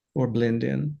or blend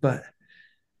in. But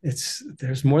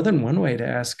there's more than one way to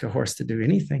ask a horse to do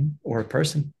anything, or a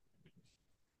person.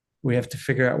 We have to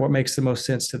figure out what makes the most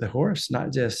sense to the horse,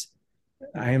 not just,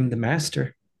 I am the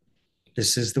master.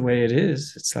 This is the way it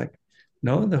is. It's like,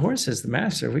 no, the horse is the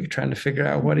master. We're trying to figure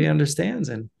out what he understands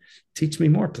and teach me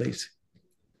more, please.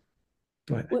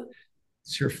 But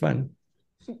it's sure fun.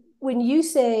 When you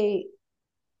say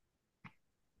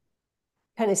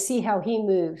kind of see how he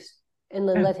moves and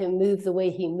then let him move the way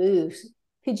he moves,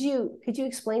 could you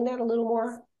explain that a little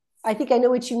more? I think I know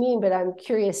what you mean, but I'm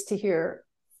curious to hear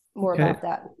more about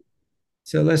that.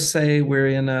 So let's say we're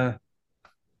in a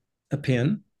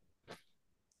pen,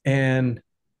 and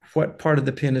what part of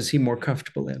the pen is he more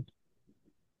comfortable in?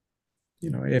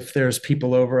 If there's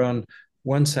people over on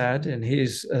one side and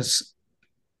has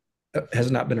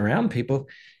not been around people,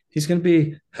 he's going to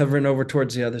be hovering over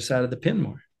towards the other side of the pen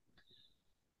more.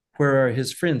 Where are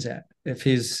his friends at?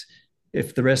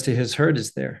 If the rest of his herd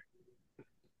is there,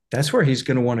 that's where he's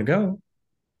going to want to go.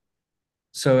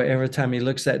 So every time he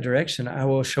looks that direction, I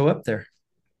will show up there.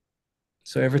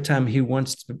 So every time he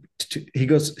wants he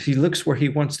looks where he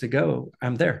wants to go,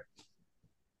 I'm there.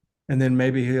 And then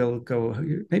maybe he'll go,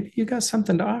 maybe you got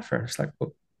something to offer. It's like,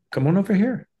 well, come on over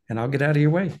here and I'll get out of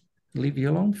your way, leave you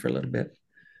alone for a little bit.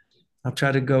 I'll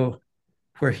try to go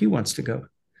where he wants to go,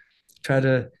 try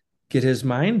to get his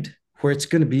mind where it's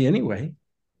going to be anyway.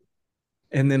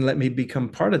 And then let me become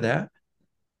part of that.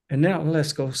 And now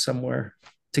let's go somewhere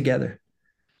together.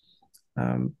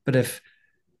 But if,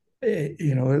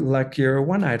 like your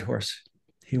one-eyed horse,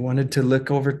 he wanted to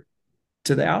look over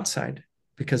to the outside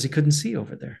because he couldn't see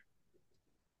over there.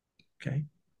 Okay.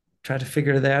 Try to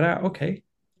figure that out. Okay.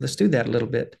 Let's do that a little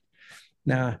bit.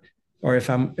 Now, or if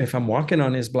I'm walking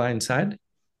on his blind side,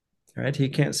 right, he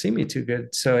can't see me too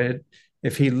good. So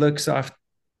if he looks off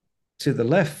to the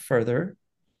left further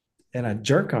and I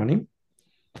jerk on him,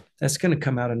 that's going to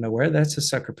come out of nowhere. That's a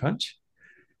sucker punch.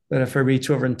 But if I reach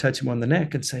over and touch him on the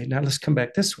neck and say, now let's come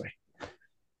back this way,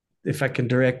 if I can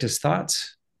direct his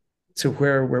thoughts to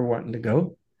where we're wanting to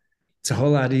go, it's a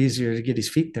whole lot easier to get his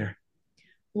feet there.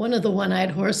 One of the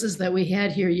one-eyed horses that we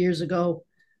had here years ago,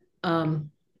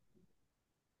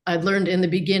 I learned in the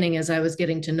beginning as I was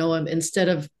getting to know him, instead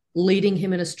of leading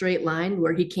him in a straight line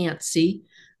where he can't see,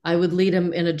 I would lead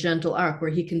him in a gentle arc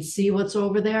where he can see what's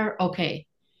over there. Okay.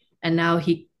 And now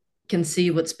he can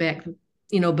see what's back,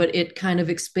 but it kind of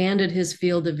expanded his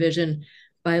field of vision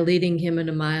by leading him in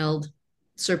a mild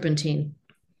serpentine.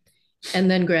 And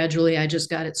then gradually I just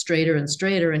got it straighter and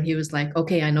straighter. And he was like,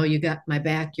 okay, I know you got my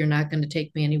back. You're not going to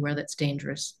take me anywhere that's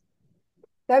dangerous.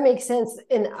 That makes sense.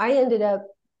 And I ended up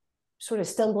sort of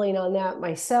stumbling on that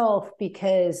myself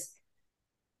because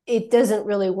it doesn't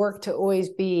really work to always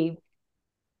be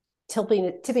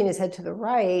tipping his head to the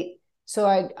right. So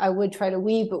I would try to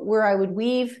weave, but where I would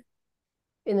weave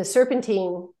in the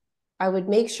serpentine, I would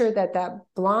make sure that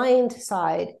blind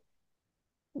side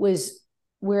was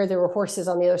where there were horses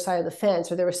on the other side of the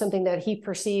fence, or there was something that he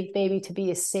perceived maybe to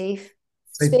be a safe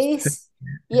space.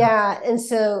 Yeah. And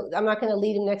so I'm not going to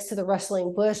lead him next to the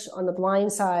rustling bush on the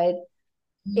blind side.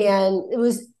 And it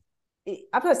was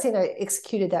I'm not saying I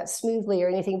executed that smoothly or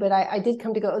anything, but I did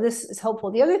come to go, oh, this is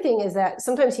helpful. The other thing is that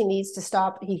sometimes he needs to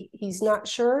stop. He's not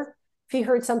sure if he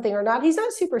heard something or not. He's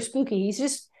not super spooky. He's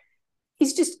just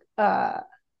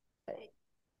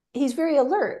he's very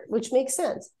alert, which makes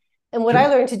sense. And what I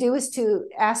learned to do is to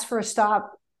ask for a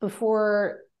stop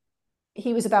before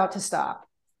he was about to stop.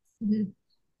 Mm-hmm.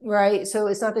 Right. So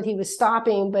it's not that he was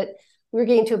stopping, but we were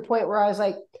getting to a point where I was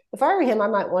like, if I were him, I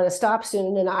might want to stop soon.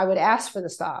 And then I would ask for the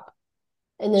stop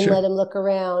and then let him look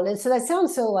around. And so that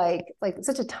sounds so like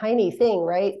such a tiny thing,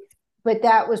 right? But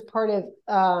that was part of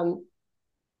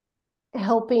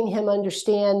helping him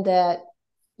understand that,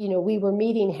 we were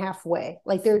meeting halfway.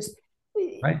 Like there's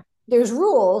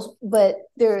rules, but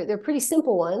they're pretty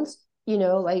simple ones,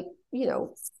 don't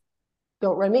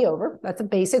run me over. That's a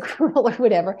basic rule or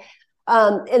whatever.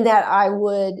 And that I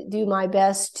would do my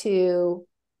best to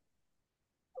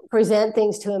present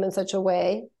things to him in such a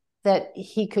way that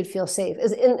he could feel safe.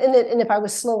 And if I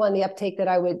was slow on the uptake, that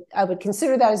I would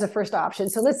consider that as a first option.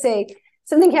 So let's say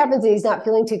something happens and he's not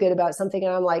feeling too good about something,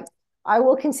 and I'm like, I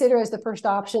will consider as the first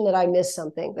option that I missed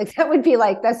something. Like that would be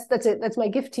like, that's my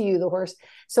gift to you, the horse.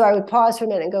 So I would pause for a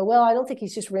minute and go, well, I don't think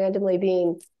he's just randomly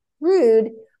being rude.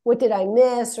 What did I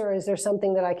miss? Or is there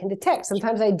something that I can detect?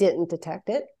 Sometimes I didn't detect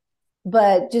it,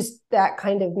 but just that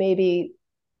kind of maybe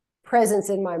presence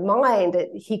in my mind that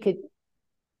he could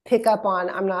pick up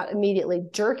on. I'm not immediately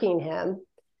jerking him,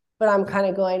 but I'm kind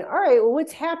of going, all right, well,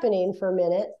 what's happening for a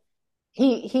minute?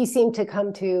 He seemed to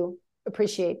come to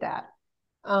appreciate that.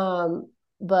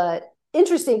 But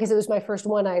interesting, because it was my first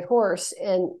one-eyed horse,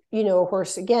 and a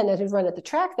horse, again, that had run at the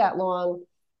track that long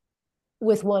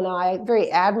with one eye, very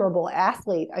admirable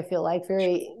athlete, I feel like,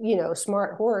 very,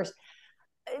 smart horse.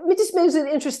 It just was an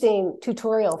interesting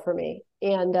tutorial for me.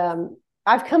 And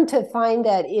I've come to find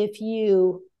that if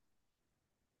you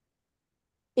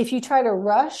try to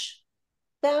rush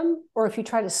them, or if you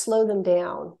try to slow them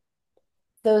down,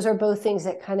 those are both things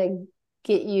that kind of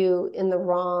get you in the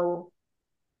wrong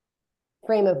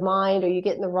frame of mind, or you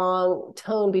get in the wrong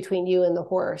tone between you and the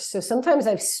horse. So sometimes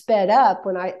I've sped up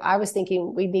when I was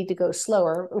thinking we need to go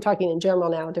slower. I'm talking in general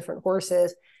now, different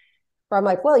horses, where I'm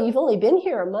like, well, you've only been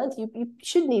here a month. You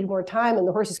should need more time. And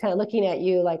the horse is kind of looking at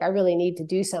you like, I really need to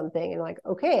do something. And like,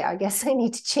 okay, I guess I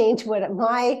need to change what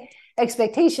my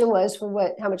expectation was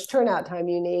for how much turnout time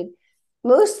you need.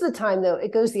 Most of the time, though,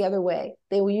 it goes the other way.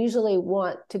 They will usually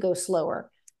want to go slower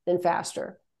than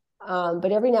faster.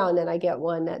 But every now and then I get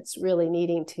one that's really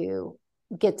needing to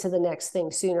get to the next thing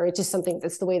sooner. It's just something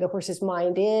that's the way the horse's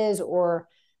mind is, or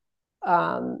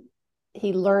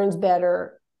he learns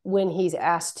better when he's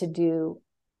asked to do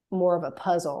more of a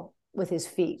puzzle with his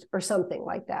feet or something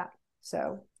like that.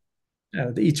 So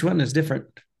each one is different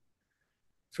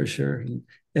for sure.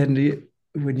 And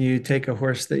when you take a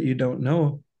horse that you don't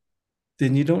know,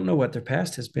 then you don't know what their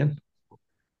past has been.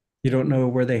 You don't know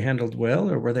where they handled well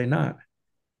or were they not.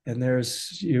 And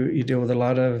you deal with a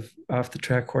lot of off the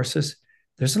track horses.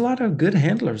 There's a lot of good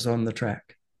handlers on the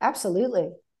track. Absolutely.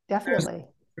 Definitely.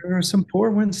 There are some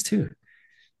poor ones too.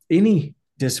 Any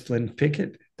discipline, pick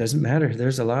it, doesn't matter.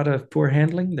 There's a lot of poor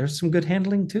handling. There's some good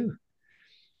handling too.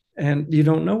 And you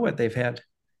don't know what they've had.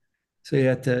 So you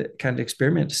have to kind of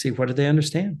experiment to see, what do they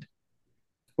understand?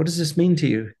 What does this mean to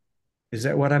you? Is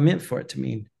that what I meant for it to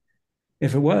mean?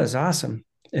 If it was, awesome.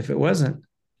 If it wasn't,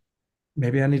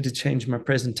 maybe I need to change my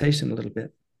presentation a little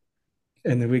bit.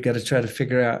 And then we got to try to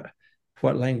figure out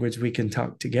what language we can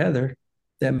talk together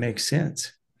that makes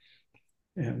sense.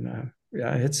 And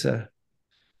it's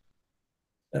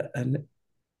an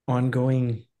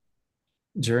ongoing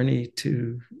journey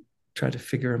to try to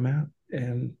figure them out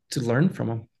and to learn from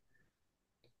them.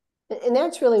 And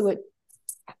that's really what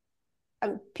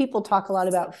people talk a lot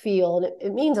about feel, and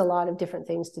it means a lot of different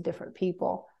things to different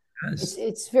people. Yes.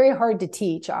 It's very hard to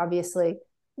teach, obviously,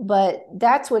 but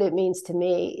that's what it means to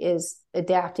me, is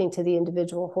adapting to the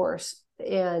individual horse.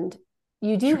 And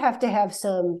you do have to have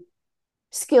some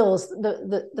skills,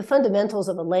 the fundamentals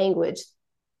of a language,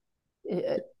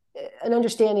 an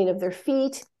understanding of their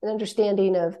feet, an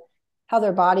understanding of how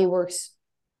their body works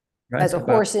as a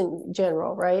horse in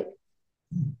general, right?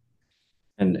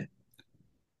 And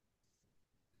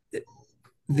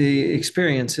the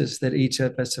experiences that each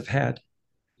of us have had,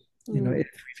 if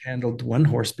we've handled one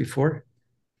horse before,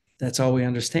 that's all we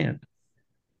understand.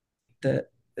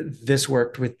 That this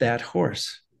worked with that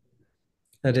horse.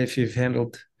 That if you've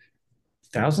handled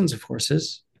thousands of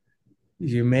horses,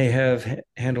 you may have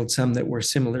handled some that were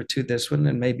similar to this one,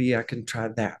 and maybe I can try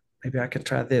that. Maybe I can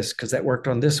try this because that worked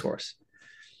on this horse.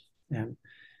 And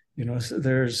so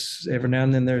there's every now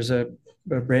and then there's a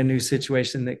brand new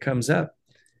situation that comes up,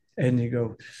 and you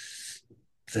go,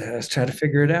 let's try to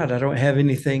figure it out. I don't have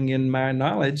anything in my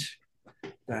knowledge.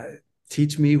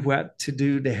 Teach me what to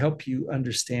do to help you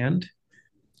understand.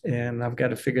 And I've got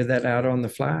to figure that out on the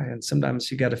fly. And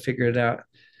sometimes you got to figure it out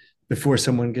before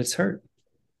someone gets hurt.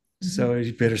 So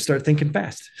you better start thinking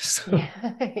fast. So.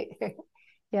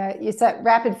 Yeah, it's that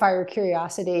rapid fire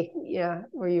curiosity,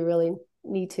 where you really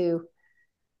need to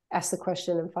ask the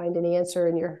question and find an answer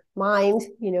in your mind,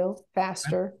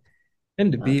 faster.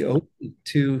 And to be open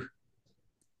to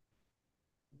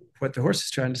what the horse is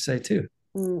trying to say too.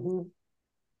 Mm-hmm.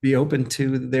 Be open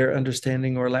to their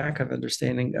understanding or lack of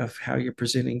understanding of how you're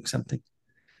presenting something.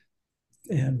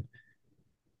 And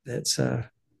that's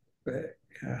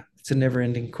it's a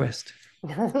never-ending quest.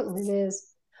 It is.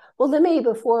 Well, let me,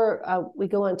 before we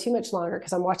go on too much longer,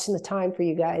 because I'm watching the time for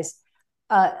you guys,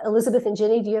 Elizabeth and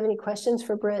Jenny, do you have any questions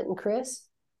for Brent and Chris?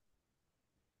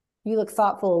 You look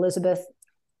thoughtful, Elizabeth.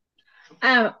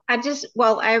 I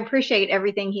appreciate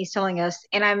everything he's telling us,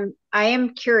 and I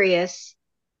am curious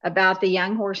about the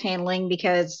young horse handling,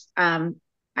 because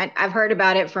I've heard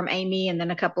about it from Amy and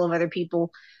then a couple of other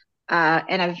people,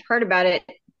 and I've heard about it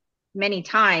many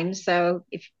times. So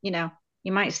if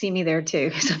you might see me there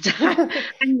too.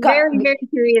 I'm very, very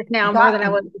curious now, more than I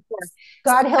was before.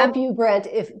 God help you, Brent,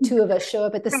 if two of us show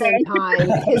up at the same time,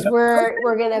 because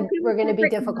we're gonna be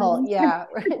difficult. Yeah,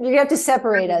 you're gonna have to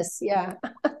separate us. Yeah.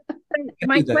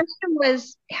 My question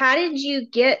was, how did you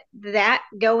get that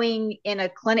going in a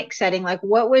clinic setting? Like,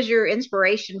 what was your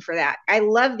inspiration for that? I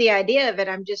love the idea of it.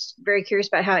 I'm just very curious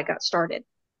about how it got started.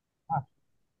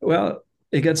 Well,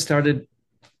 it got started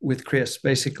with Chris,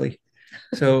 basically.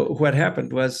 So what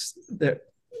happened was that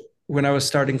when I was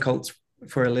starting colts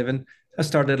for a living,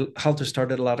 halter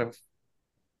started a lot of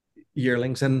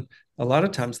yearlings, and a lot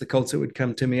of times the colts that would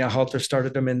come to me, I halter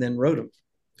started them and then rode them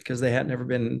because they had never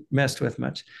been messed with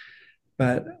much.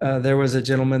 But there was a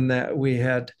gentleman that we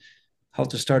had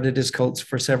halter started his colts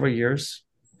for several years,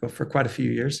 for quite a few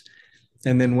years.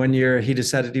 And then one year he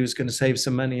decided he was going to save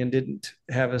some money and didn't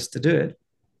have us to do it.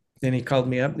 Then he called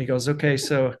me up and he goes, okay,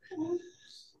 so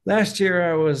last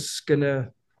year I was going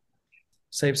to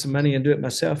save some money and do it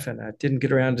myself, and I didn't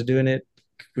get around to doing it.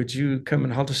 Would you come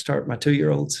and halter start my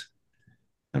 2-year-olds?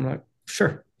 I'm like,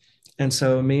 sure. And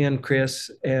so me and Chris,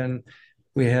 and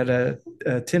we had a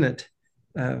tenant.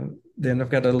 Then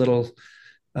I've got a little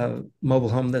mobile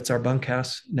home that's our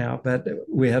bunkhouse now, but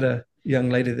we had a young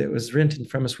lady that was renting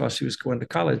from us while she was going to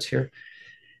college here.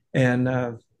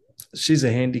 And she's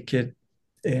a handy kid,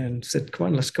 and said, come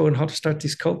on, let's go and halter start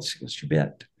these colts. She goes, you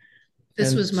bet.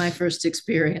 This was my first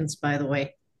experience, by the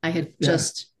way. I had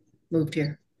just moved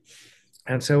here.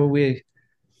 And so we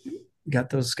got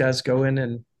those guys going,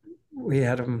 and we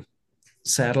had them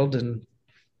saddled. And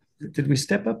did we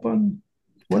step up on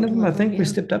one of them? I think we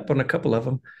stepped up on a couple of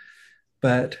them.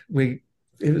 But it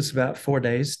was about 4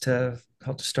 days to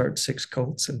halter start 6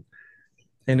 colts. And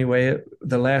anyway,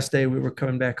 the last day we were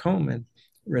coming back home, and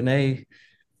Renee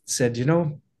said,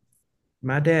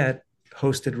 my dad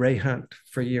hosted Ray Hunt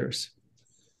for years.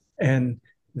 And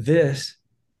I've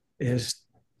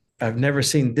never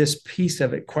seen this piece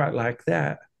of it quite like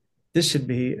that. This should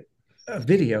be a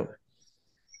video.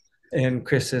 And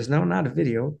Chris says, no, not a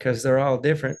video, because they're all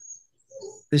different.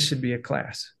 This should be a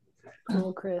class.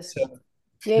 Oh, Chris. So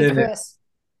yay, Chris.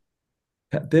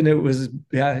 Then it was,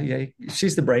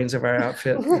 she's the brains of our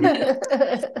outfit.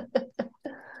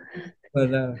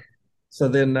 But so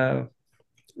then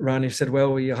Ronnie said,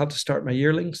 well, you have to start my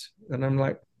yearlings. And I'm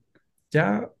like,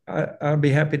 yeah, I'll be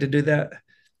happy to do that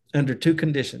under 2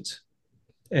 conditions.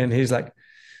 And he's like,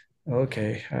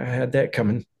 okay, I had that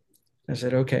coming. I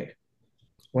said, okay,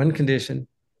 one condition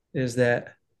is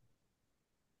that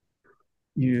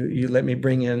you let me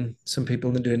bring in some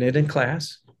people and doing it in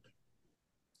class.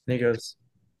 And he goes,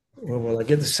 well, will I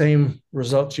get the same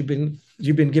results you've been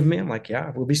giving me? I'm like,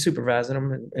 yeah, we'll be supervising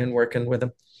them and working with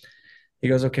them. He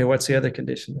goes, okay, what's the other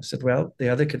condition? I said, well, the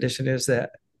other condition is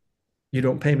that you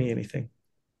don't pay me anything.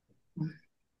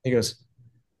 He goes,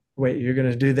 wait, you're going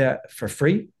to do that for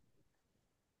free?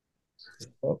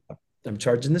 Well, I'm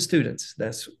charging the students.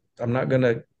 I'm not going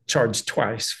to charge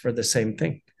twice for the same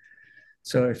thing.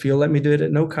 So if you'll let me do it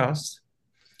at no cost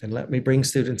and let me bring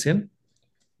students in,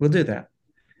 we'll do that.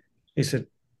 He said,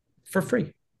 for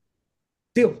free.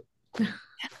 Deal.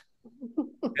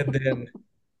 And then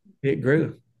it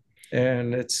grew.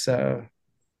 And that's how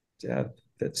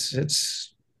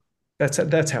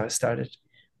it started.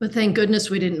 But thank goodness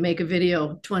we didn't make a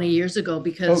video 20 years ago,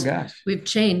 because we've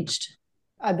changed.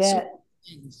 I bet.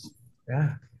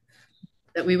 Yeah.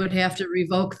 That we would have to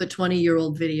revoke the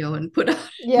 20-year-old video and put out.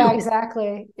 Yeah,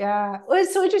 exactly. Yeah. Well,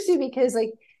 it's so interesting because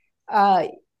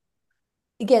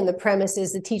again, the premise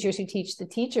is the teachers who teach the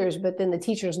teachers, but then the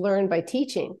teachers learn by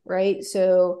teaching, right?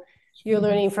 So you're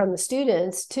learning from the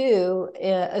students too,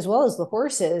 as well as the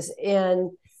horses.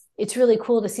 And it's really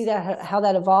cool to see that, how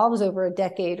that evolves over a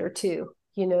decade or two,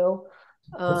 you know.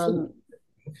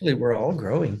 Hopefully we're all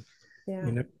growing. Yeah.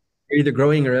 You know, you're either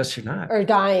growing or else you're not. Or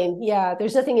dying. Yeah.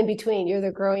 There's nothing in between. You're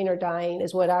either growing or dying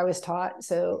is what I was taught.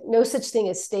 So no such thing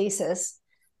as stasis.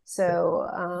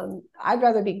 So I'd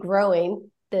rather be growing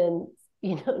than,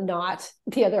 not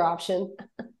the other option.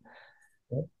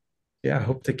 Yeah. I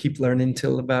hope to keep learning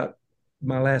till about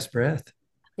my last breath.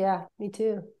 Yeah, me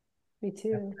too. Me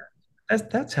too.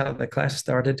 That's how the class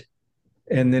started.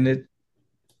 And then it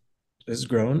has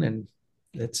grown, and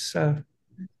it's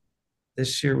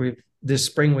this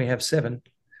spring we have 7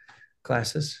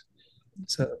 classes.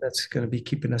 So that's going to be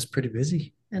keeping us pretty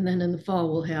busy. And then in the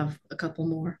fall, we'll have a couple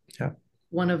more. Yeah.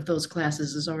 One of those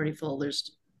classes is already full.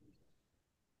 There's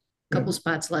a couple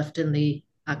spots left in the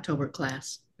October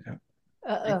class. Yeah.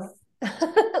 Uh-oh.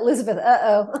 Elizabeth,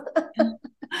 uh-oh.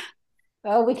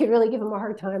 Oh, we could really give them a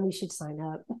hard time. We should sign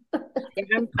up.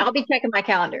 I'll be checking my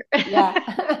calendar. Yeah.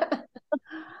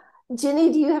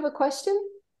 Jenny, do you have a question?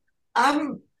 I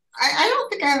don't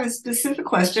think I have a specific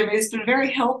question. I mean, it's been very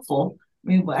helpful. I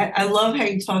mean, I love how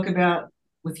you talk about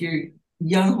with your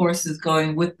young horses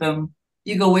going with them.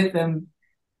 You go with them.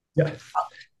 Yeah.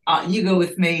 You go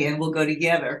with me, and we'll go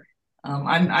together.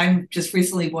 I'm just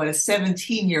recently bought a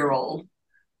 17-year-old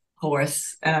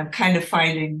horse, and I'm kind of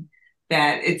finding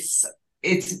that it's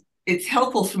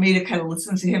helpful for me to kind of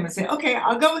listen to him and say, okay,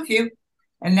 I'll go with you,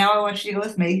 and now I want you to go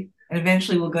with me, and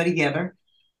eventually we'll go together.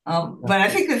 But I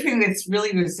think the thing that's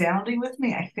really resounding with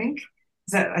me, I think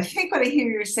what I hear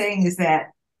you're saying is that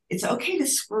it's okay to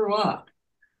screw up.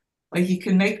 Like, you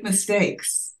can make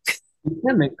mistakes. We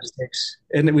can make mistakes,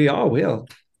 and we all will.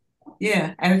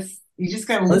 Yeah, and you just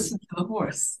got to listen to the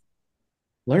horse.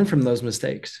 Learn from those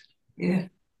mistakes. Yeah.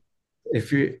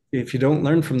 If you don't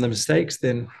learn from the mistakes,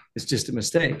 then it's just a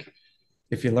mistake.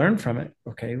 If you learn from it,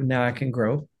 okay, now I can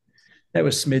grow. That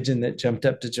was Smidgen that jumped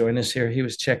up to join us here. He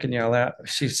was checking y'all out.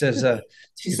 She says,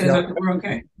 she says we're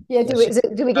okay. Yeah. Do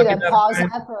we get a pause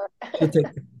up? Or?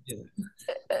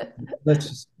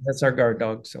 That's our guard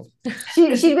dog. So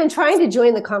she'd been trying to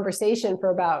join the conversation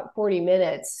for about 40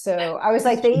 minutes. So I was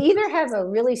like, they either have a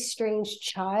really strange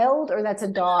child or that's a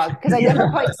dog, because I never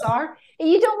quite saw her. And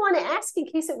you don't want to ask in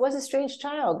case it was a strange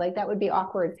child. Like, that would be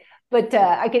awkward. But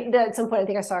I could, at some point, I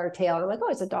think I saw her tail, and I'm like, oh,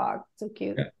 it's a dog. So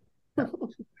cute.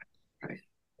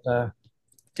 Yeah,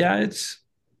 it's,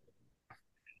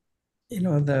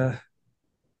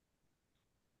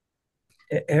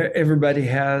 everybody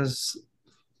has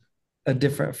a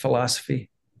different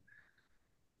philosophy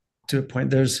to a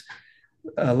point. There's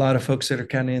a lot of folks that are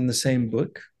kind of in the same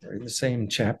book or in the same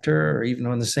chapter or even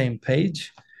on the same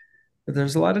page, but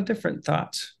there's a lot of different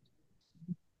thoughts,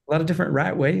 a lot of different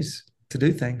right ways to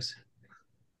do things.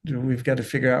 We've got to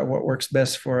figure out what works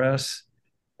best for us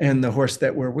and the horse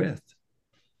that we're with.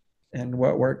 And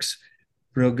what works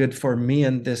real good for me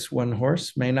and this one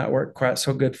horse may not work quite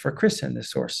so good for Chris and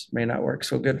this horse, may not work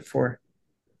so good for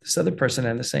this other person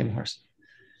and the same horse.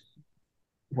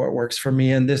 What works for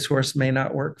me and this horse may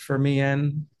not work for me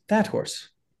and that horse.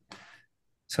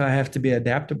 So I have to be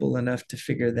adaptable enough to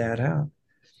figure that out.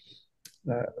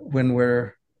 When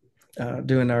we're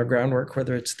doing our groundwork,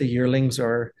 whether it's the yearlings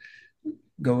or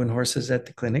going horses at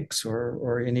the clinics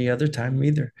or any other time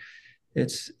either,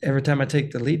 it's every time I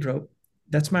take the lead rope,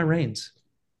 that's my reins.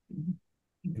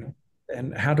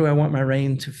 And how do I want my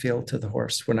rein to feel to the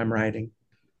horse when I'm riding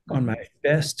on my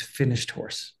best finished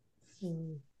horse?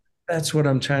 That's what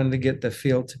I'm trying to get the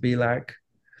feel to be like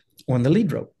on the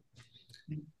lead rope.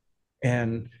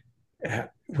 And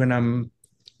when I'm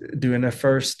doing a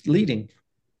first leading,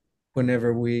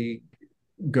 whenever we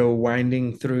go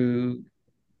winding through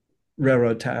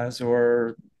railroad ties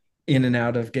or in and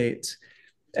out of gates,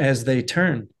 as they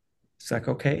turn, it's like,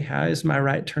 okay, how is my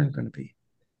right turn going to be?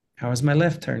 How is my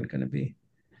left turn going to be?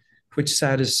 Which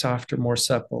side is softer, more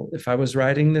supple? If I was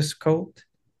riding this colt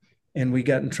and we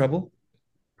got in trouble,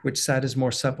 which side is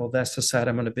more supple? That's the side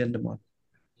I'm going to bend them on.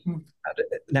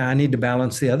 Now I need to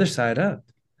balance the other side up,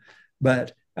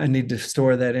 but I need to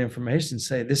store that information,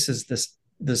 say this is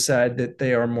the side that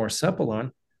they are more supple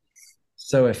on.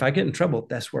 So if I get in trouble,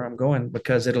 that's where I'm going,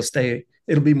 because it'll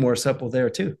be more supple there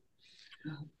too.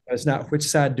 It's not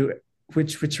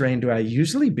which rein do I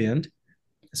usually bend.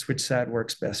 It's which side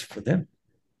works best for them.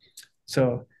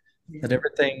 So, but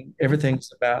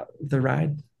everything's about the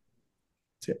ride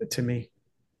to me,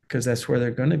 because that's where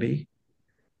they're going to be.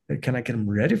 But can I get them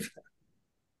ready for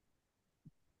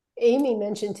Amy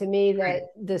mentioned to me that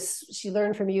she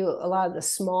learned from you a lot of the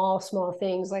small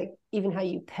things, like even how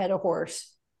you pet a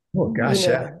horse. Oh gosh,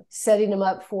 setting them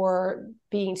up for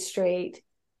being straight,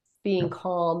 being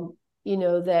calm,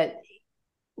 that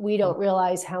we don't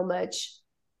realize how much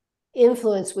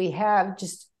influence we have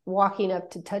just walking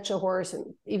up to touch a horse, and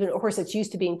even a horse that's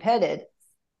used to being petted,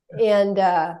 and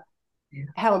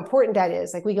how important that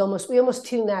is. Like we almost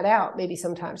tune that out maybe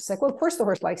sometimes. It's like, well, of course the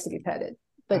horse likes to be petted,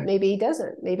 but maybe he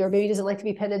doesn't. Maybe he doesn't like to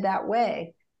be petted that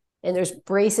way. And there's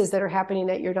braces that are happening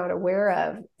that you're not aware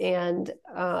of. And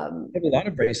there's a lot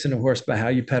of brace in a horse by how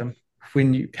you pet them,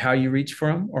 how you reach for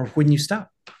them, or when you stop.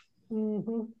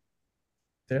 Mm-hmm.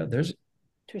 There's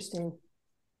interesting.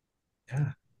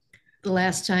 Yeah. The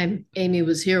last time Amy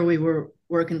was here, we were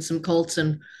working some colts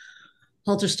and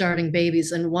halter starting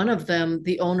babies, and one of them,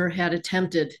 the owner had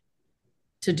attempted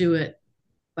to do it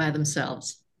by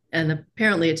themselves, and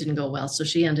apparently it didn't go well, so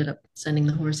she ended up sending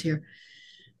the horse here.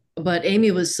 But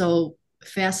Amy was so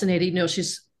fascinated.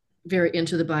 She's very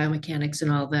into the biomechanics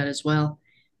and all that as well.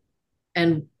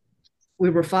 And we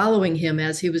were following him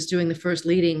as he was doing the first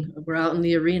leading. We're out in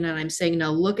the arena, and I'm saying,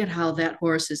 now look at how that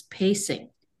horse is pacing,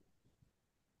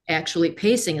 actually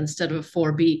pacing instead of a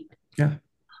 4-beat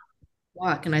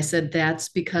walk. And I said, that's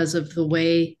because of the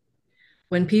way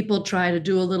when people try to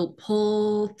do a little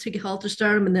pull to halter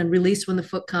start them and then release when the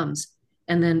foot comes,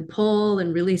 and then pull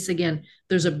and release again,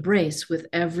 there's a brace with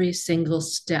every single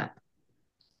step.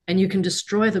 And you can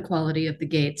destroy the quality of the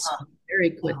gaits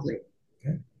very quickly.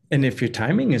 And if your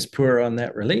timing is poor on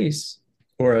that release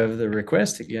or of the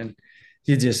request again,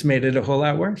 you just made it a whole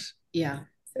lot worse. Yeah.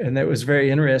 And that was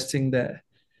very interesting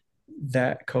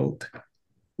that colt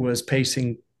was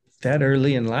pacing that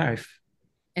early in life.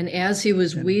 And as he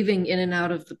was weaving in and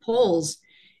out of the poles,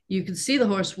 you could see the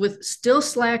horse with still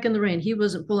slack in the rein. He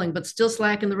wasn't pulling, but still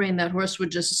slack in the rein. That horse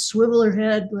would just swivel her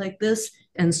head like this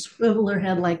and swivel her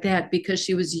head like that, because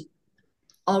she was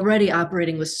already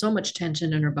operating with so much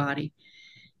tension in her body.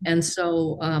 And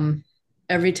so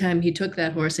every time he took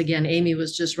that horse again, Amy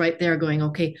was just right there going,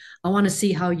 okay, I want to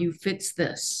see how you fix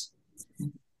this,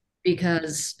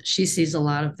 because she sees a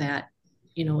lot of that,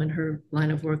 in her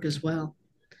line of work as well.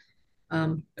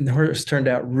 And the horse turned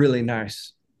out really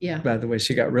nice. Yeah. By the way,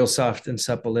 she got real soft and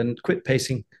supple and quit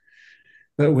pacing.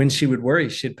 But when she would worry,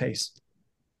 she'd pace.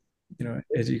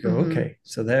 As you go, okay.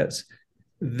 So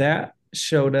that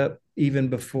showed up even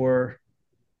before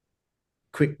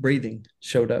quick breathing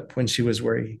showed up when she was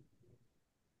worried.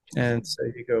 And so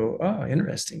you go, oh,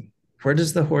 interesting. Where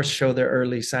does the horse show their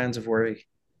early signs of worry?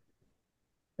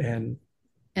 And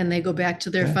they go back to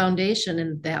their foundation,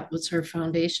 and that was her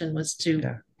foundation, was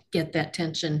to get that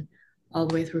tension all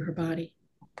the way through her body.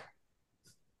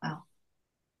 Wow.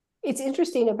 It's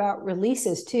interesting about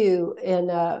releases too.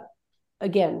 And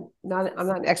again, I'm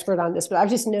not an expert on this, but I've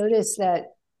just noticed that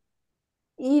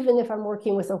even if I'm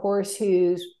working with a horse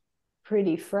who's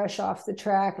pretty fresh off the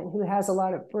track and who has a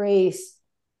lot of brace,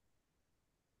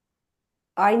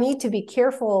 I need to be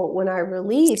careful when I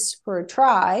release for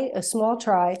a small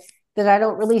try, that I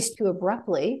don't release too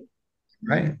abruptly.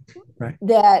 Right.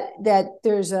 That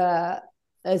there's a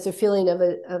feeling of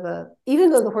a,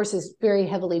 even though the horse is very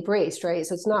heavily braced, right?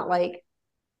 So it's not like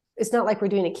we're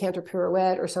doing a canter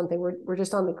pirouette or something. We're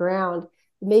just on the ground.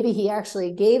 Maybe he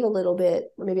actually gave a little bit,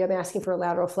 or maybe I'm asking for a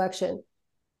lateral flexion.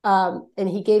 And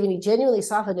he gave, and he genuinely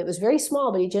softened. It was very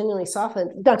small, but he genuinely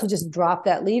softened, not to just drop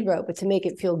that lead rope, but to make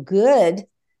it feel good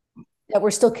that we're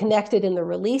still connected in the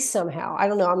release somehow. I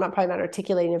don't know. I'm probably not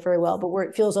articulating it very well, but where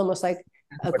it feels almost like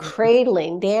a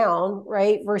cradling down,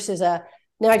 right? Versus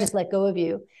now I just let go of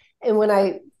you. And when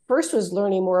I first was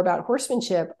learning more about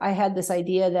horsemanship, I had this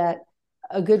idea that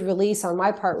a good release on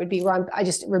my part would be where I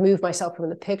just remove myself from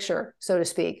the picture, so to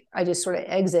speak. I just sort of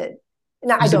exit.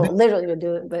 Now, I don't literally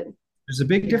do it, but there's a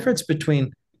big difference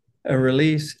between a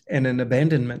release and an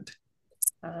abandonment.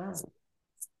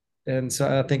 And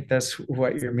so I think that's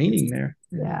what you're meaning there.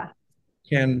 Yeah.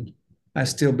 Can I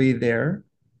still be there?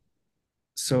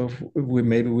 So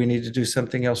maybe we need to do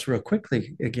something else real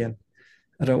quickly again.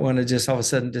 I don't want to just all of a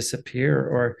sudden disappear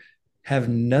or have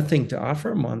nothing to offer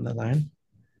them on the line.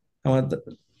 I want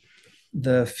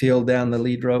the feel down the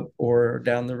lead rope or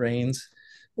down the reins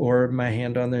or my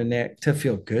hand on their neck to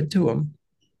feel good to them.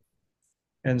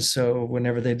 And so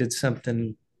whenever they did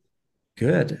something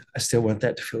good, I still want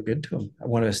that to feel good to them. I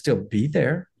want to still be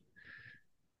there.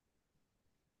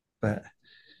 But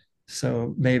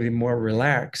so maybe more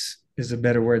relax is a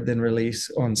better word than release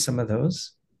on some of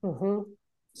those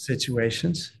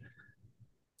situations.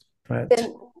 But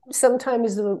and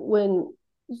sometimes when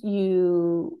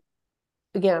you,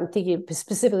 again, I'm thinking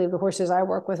specifically of the horses I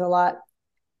work with a lot,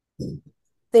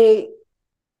 let's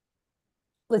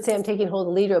say I'm taking hold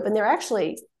of the lead rope and they're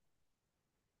actually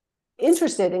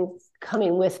interested in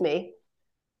coming with me,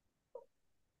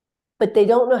 but they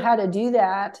don't know how to do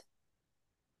that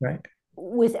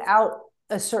without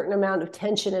a certain amount of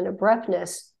tension and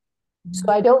abruptness.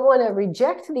 So I don't want to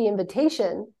reject the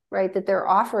invitation, right, that they're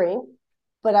offering,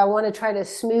 but I want to try to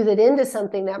smooth it into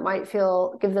something that might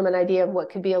give them an idea of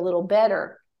what could be a little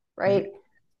better, right?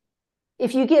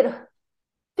 If you get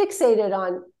fixated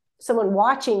on someone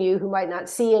watching you who might not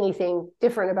see anything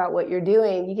different about what you're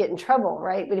doing, you get in trouble,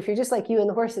 right? But if you're just like you and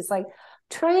the horse, it's like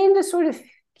trying to sort of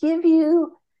give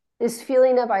you this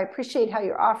feeling of, I appreciate how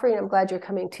you're offering. I'm glad you're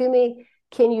coming to me.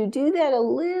 Can you do that a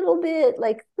little bit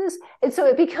like this? And so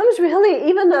it becomes really,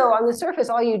 even though on the surface,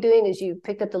 all you're doing is you've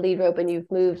picked up the lead rope and you've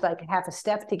moved like half a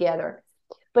step together.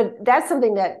 But that's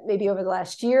something that maybe over the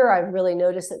last year, I've really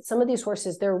noticed that some of these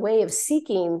horses, their way of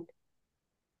seeking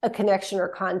a connection or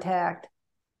contact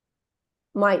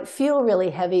might feel really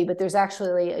heavy, but there's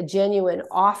actually a genuine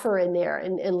offer in there,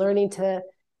 and learning to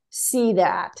see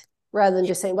that rather than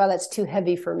just saying, well, that's too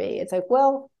heavy for me. It's like,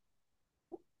 well,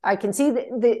 I can see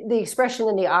the expression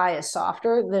in the eye is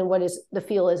softer than what is the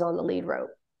feel is on the lead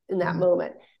rope in that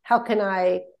moment. How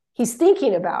can he's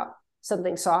thinking about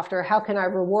something softer. How can I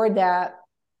reward that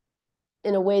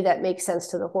in a way that makes sense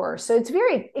to the horse? So it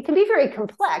can be very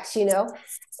complex, and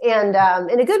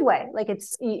in a good way. Like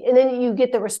and then you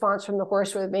get the response from the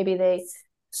horse where maybe they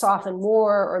soften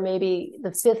more, or maybe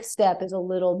the fifth step is a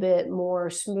little bit more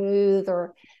smooth,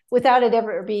 or without it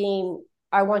ever being,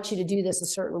 I want you to do this a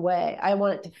certain way. I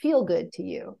want it to feel good to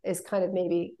you is kind of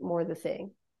maybe more the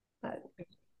thing.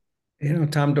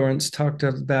 Tom Dorrance talked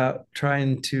about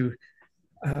trying to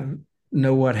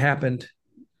know what happened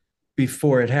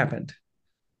before it happened.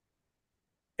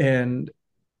 And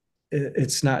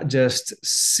it's not just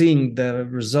seeing the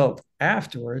result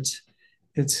afterwards,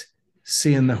 it's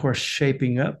seeing the horse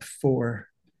shaping up for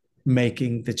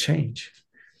making the change.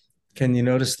 Can you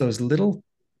notice those little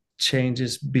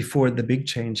changes before the big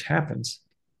change happens?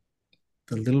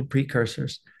 The little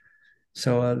precursors.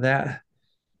 So that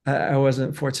I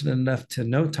wasn't fortunate enough to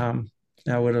know Tom.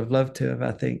 I would have loved to have,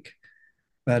 I think.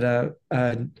 But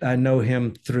I know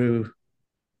him through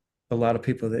a lot of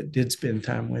people that did spend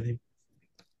time with him.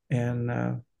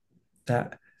 And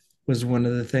that was one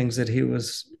of the things that he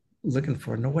was looking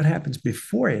for. Know what happens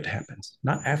before it happens,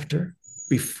 not after,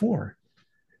 before.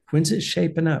 When's it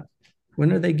shaping up?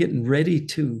 When are they getting ready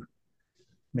to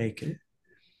make it?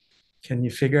 Can you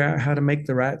figure out how to make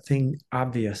the right thing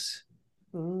obvious?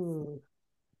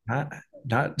 Not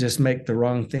just make the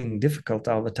wrong thing difficult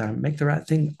all the time. Make the right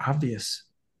thing obvious.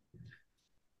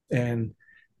 And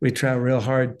we try real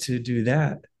hard to do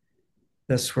that.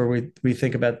 That's where we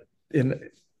think about, in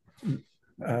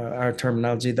our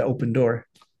terminology, the open door.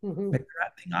 Make the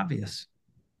right thing obvious.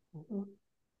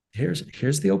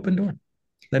 Here's the open door.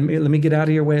 Let me get out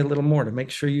of your way a little more to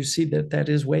make sure you see that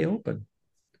is way open.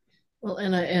 Well,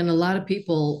 and a lot of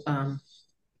people,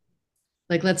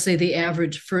 like let's say the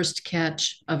average first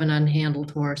catch of an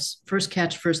unhandled horse, first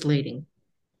catch, first leading.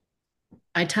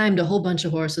 I timed a whole bunch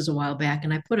of horses a while back,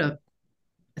 and I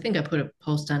think I put a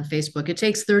post on Facebook. It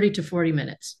takes 30 to 40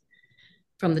 minutes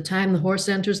from the time the horse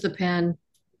enters the pen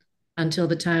until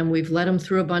the time we've let him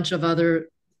through a bunch of other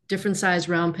different size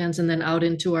round pens, and then out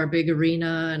into our big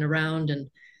arena and around and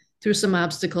through some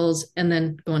obstacles, and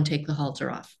then go and take the halter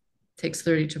off. It takes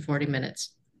 30 to 40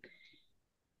 minutes.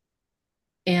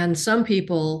 And some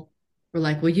people were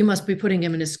like, well, you must be putting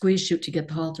him in a squeeze chute to get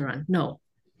the halter on. No,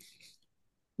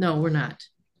 we're not.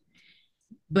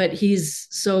 But he's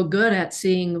so good at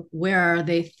seeing where are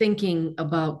they thinking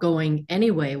about going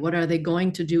anyway? What are they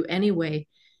going to do anyway?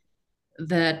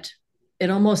 That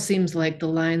it almost seems like the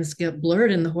lines get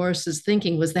blurred in the horse's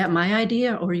thinking. Was that my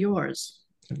idea or yours?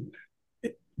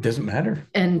 It doesn't matter.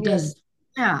 And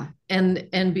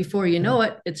and before you know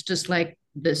it, it's just like,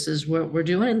 this is what we're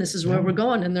doing and this is where we're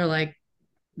going. And they're like,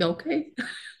 okay,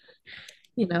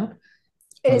 And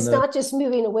it's not just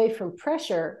moving away from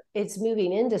pressure, it's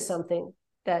moving into something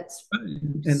that's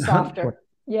softer.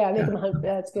 Make them hunt.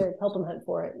 That's good. Help them hunt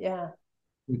for it.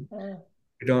 You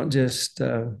don't just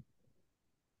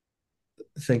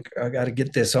think, I got to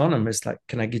get this on them. It's like,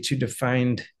 can I get you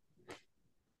to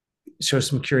show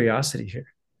some curiosity here?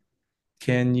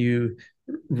 Can you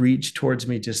reach towards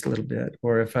me just a little bit?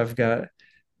 Or if I've got,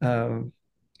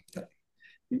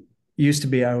 used to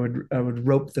be, I would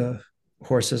rope the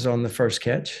horses on the first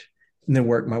catch and then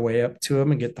work my way up to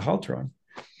them and get the halter on.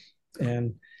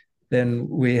 And then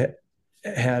we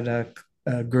had a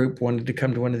group wanted to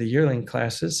come to one of the yearling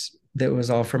classes that was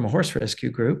all from a horse rescue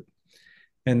group.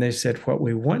 And they said, what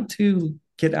we want to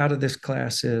get out of this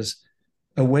class is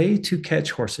a way to catch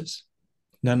horses.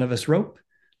 None of us rope.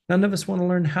 None of us want to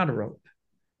learn how to rope,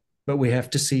 but we have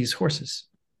to seize horses.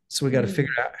 So we got to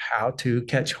figure out how to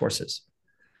catch horses.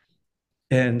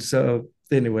 And so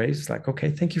anyways, it's like, okay,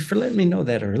 thank you for letting me know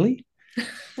that early.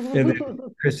 And then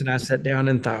Chris and I sat down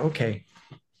and thought, okay,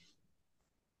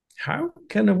 how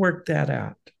can I work that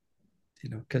out?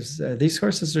 Because these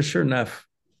horses are sure enough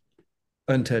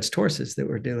untouched horses that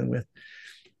we're dealing with.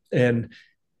 And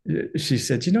she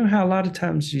said, you know how a lot of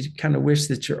times you kind of wish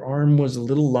that your arm was a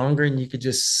little longer and you could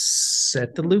just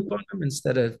set the loop on them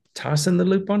instead of tossing the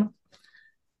loop on them?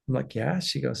 I'm like, yeah.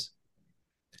 She goes,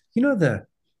 the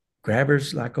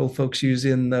grabbers like old folks use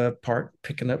in the park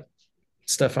picking up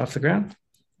stuff off the ground?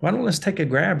 Why don't let's take a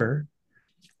grabber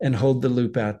and hold the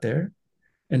loop out there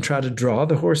and try to draw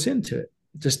the horse into it?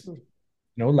 Just,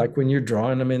 like when you're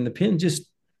drawing them in the pen, just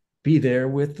be there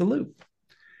with the loop.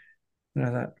 And I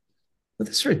thought, well,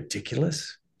 that's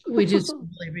ridiculous. We do some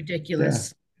really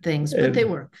ridiculous things, but they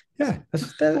work. Yeah.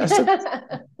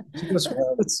 She goes,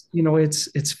 well,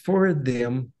 it's for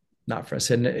them, not for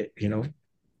us. And,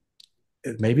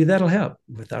 maybe that'll help.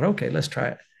 We thought, okay, let's try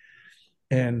it.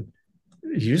 And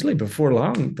usually before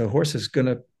long, the horse is going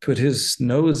to put his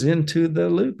nose into the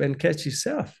loop and catch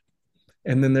himself.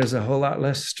 And then there's a whole lot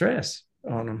less stress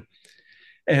on them.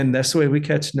 And that's the way we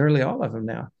catch nearly all of them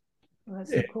now. Oh,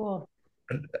 that's so cool.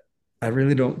 I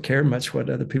really don't care much what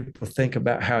other people think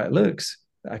about how it looks.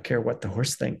 I care what the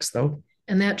horse thinks, though.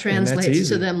 And that translates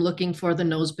to them looking for the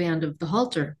noseband of the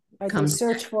halter. They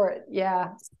search for it.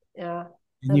 Yeah. Yeah.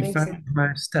 And you find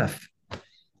my stuff.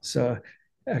 So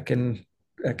I can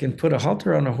put a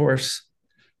halter on a horse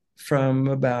from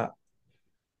about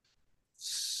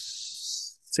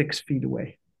 6 feet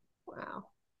away. Wow.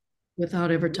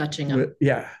 Without ever touching them.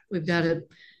 Yeah. We've got a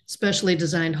specially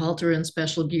designed halter and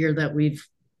special gear that we've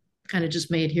kind of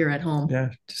just made here at home. Yeah.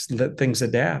 Just let things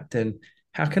adapt. And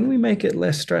how can we make it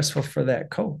less stressful for that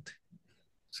colt?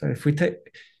 So if we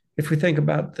think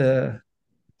about the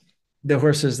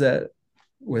horses that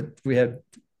we had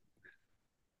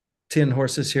 10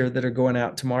 horses here that are going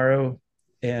out tomorrow,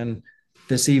 and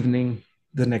this evening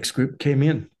the next group came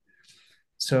in.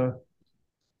 So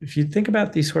if you think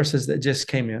about these horses that just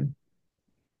came in,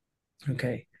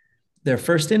 okay, their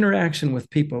first interaction with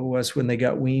people was when they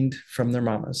got weaned from their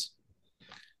mamas.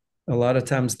 A lot of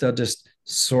times they'll just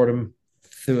sort them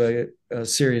through a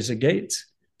series of gates,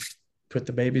 put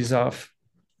the babies off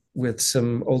with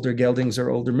some older geldings or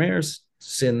older mares,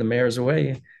 send the mares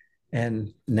away,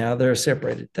 and now they're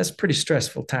separated. That's a pretty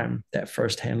stressful time, that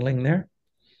first handling there.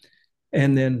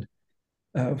 And then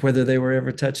whether they were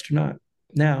ever touched or not.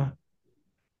 Now,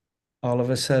 all of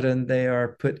a sudden, they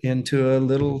are put into a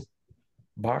little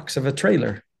box of a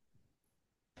trailer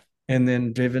and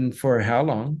then driven for how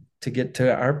long to get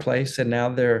to our place. And now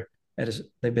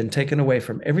they've been taken away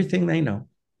from everything they know.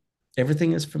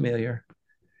 Everything is familiar.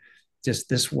 Just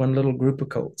this one little group of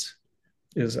colts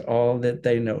is all that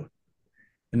they know.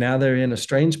 And now they're in a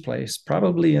strange place,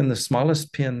 probably in the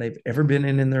smallest pen they've ever been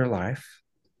in their life.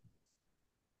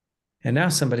 And now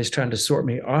somebody's trying to sort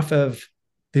me off of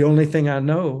the only thing I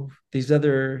know, these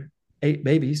other 8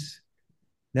 babies.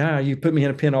 Now you put me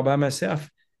in a pen all by myself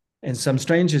and some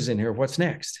strangers in here. What's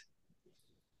next?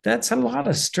 That's a lot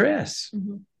of stress.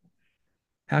 Mm-hmm.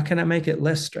 How can I make it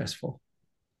less stressful?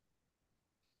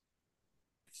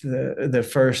 The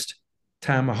first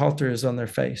time a halter is on their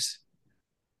face,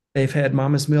 they've had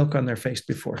mama's milk on their face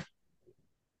before.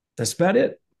 That's about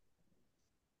it.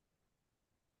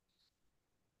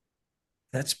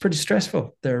 That's pretty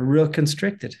stressful. They're real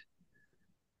constricted.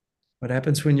 What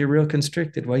happens when you're real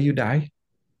constricted? Well, you die.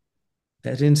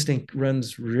 That instinct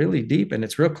runs really deep, and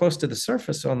it's real close to the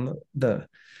surface on the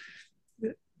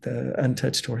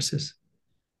untouched horses.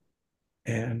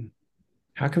 And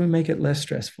how can we make it less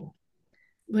stressful?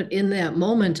 But in that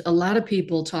moment, a lot of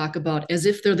people talk about, as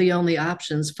if they're the only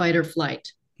options, fight or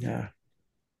flight. Yeah.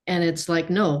 And it's like,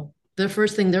 no, the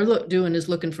first thing they're doing is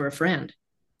looking for a friend.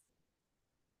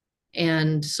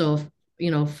 And so,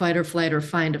 fight or flight or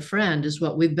find a friend is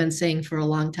what we've been saying for a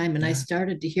long time. And I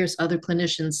started to hear other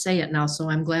clinicians say it now. So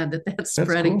I'm glad that's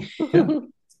spreading. Cool. Yeah.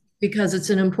 Because it's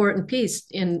an important piece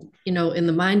in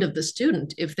the mind of the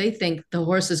student. If they think the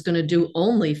horse is going to do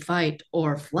only fight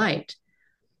or flight,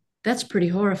 that's pretty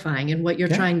horrifying. And what you're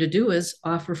trying to do is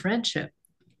offer friendship.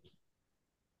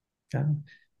 Yeah.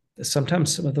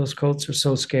 Sometimes some of those colts are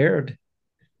so scared,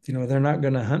 they're not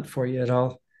going to hunt for you at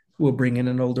all. We'll bring in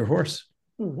an older horse.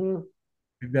 Mm-hmm.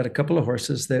 We've got a couple of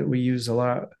horses that we use a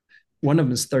lot. One of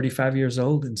them is 35 years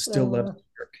old and still loves to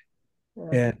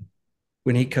work. Yeah. And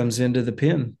when he comes into the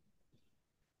pen,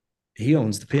 he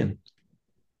owns the pen.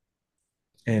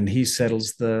 and he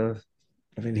settles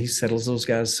those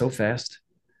guys so fast.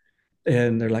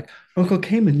 And they're like, Uncle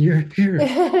Cayman, you're here.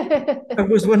 I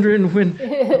was wondering when.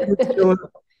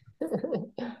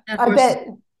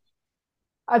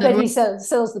 I bet he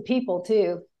sells the people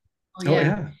too. Oh,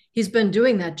 yeah. He's been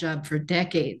doing that job for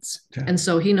decades. Yeah. And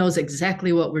so he knows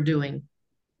exactly what we're doing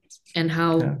and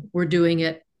how we're doing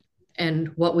it and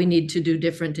what we need to do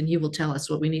different. And he will tell us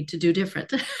what we need to do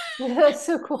different. That's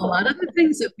so cool. A lot of the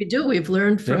things that we do, we've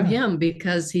learned from him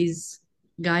because he's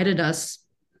guided us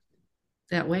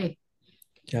that way.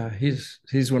 Yeah,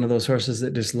 he's one of those horses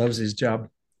that just loves his job.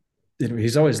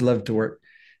 He's always loved to work.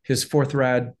 His fourth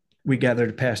ride, we gathered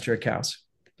to pasture cows.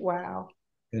 Wow.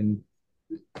 And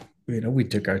we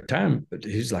took our time, but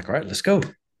he's like, all right, let's go.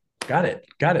 Got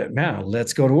it. Now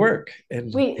let's go to work.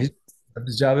 And he's done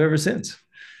his job ever since.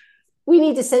 We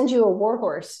need to send you a war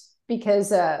horse because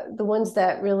the ones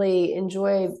that really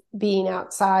enjoy being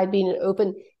outside, being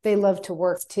open, they love to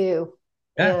work too.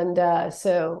 Yeah. And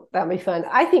so that'll be fun.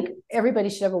 I think everybody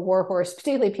should have a war horse,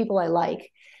 particularly people I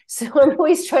like. So I'm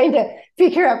always trying to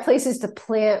figure out places to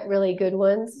plant really good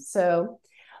ones. So,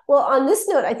 well, on this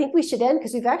note, I think we should end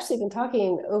because we've actually been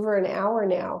talking over an hour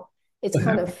now. It's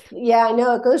kind of, I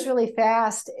know it goes really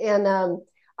fast. And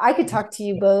I could talk to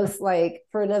you both like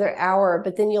for another hour,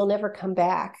 but then you'll never come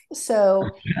back. So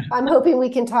I'm hoping we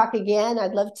can talk again.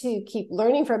 I'd love to keep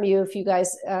learning from you if you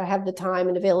guys have the time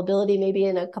and availability, maybe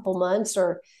in a couple months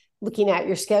or looking at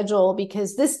your schedule,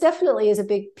 because this definitely is a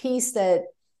big piece that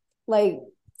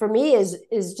for me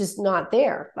is just not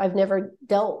there. I've never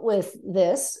dealt with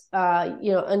this,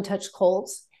 untouched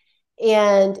colts.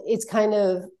 And it's kind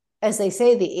of, as they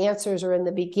say, the answers are in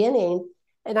the beginning.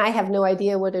 And I have no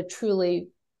idea what a truly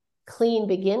clean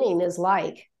beginning is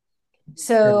like.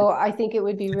 So I think it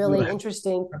would be really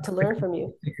interesting to learn from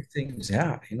you. Things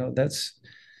out,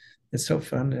 it's so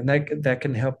fun. And that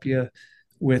can help you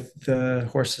with the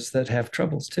horses that have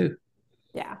troubles too.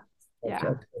 Yeah.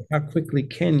 Yeah. How quickly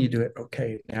can you do it?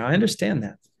 Okay, now I understand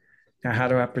that. Now, how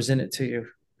do I present it to you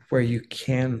where you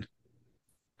can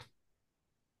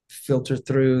filter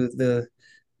through the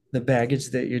baggage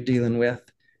that you're dealing with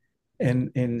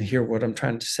and hear what I'm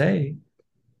trying to say,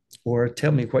 or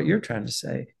tell me what you're trying to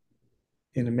say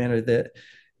in a manner that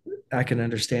I can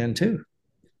understand too.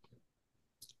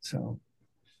 So,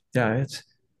 yeah,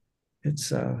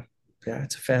 it's a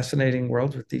fascinating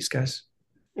world with these guys.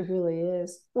 It really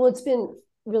is. Well, it's been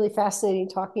really fascinating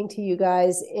talking to you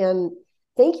guys. And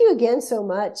thank you again so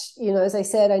much. As I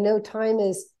said, I know time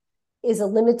is a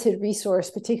limited resource,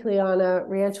 particularly on a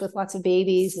ranch with lots of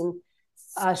babies. And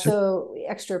so we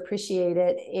extra appreciate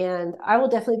it. And I will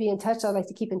definitely be in touch. I'd like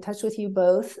to keep in touch with you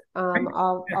both.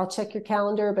 I'll check your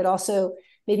calendar, but also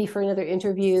maybe for another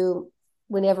interview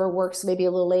whenever works, maybe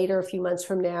a little later, a few months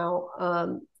from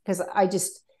now. Because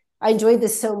I enjoyed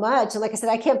this so much. And like I said,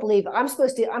 I can't believe I'm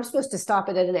supposed to stop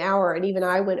it at an hour. And even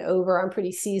I went over. I'm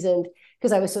pretty seasoned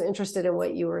because I was so interested in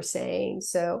what you were saying.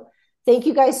 So thank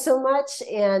you guys so much.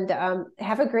 And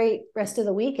have a great rest of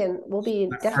the week. And we'll be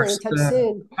definitely in touch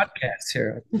soon. Podcast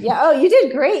here. Yeah. Oh, you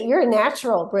did great. You're a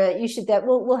natural, Brent. You should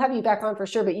we'll have you back on for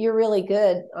sure, but you're really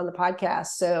good on the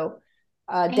podcast. So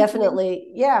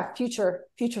definitely, future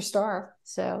star.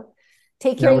 So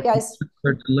take care, you guys.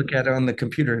 To look at it on the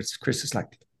computer, Chris is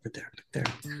like, there.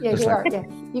 Yeah, you are. Yeah,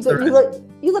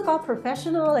 you look all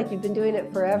professional, like you've been doing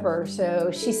it forever. So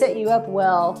she set you up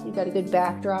well. You got a good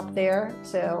backdrop there.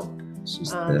 So she's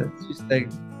the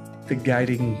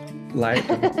guiding light.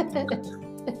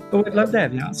 Oh, I'd love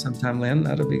that. Yeah, sometime, Lynn.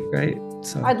 That'll be great.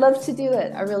 So I'd love to do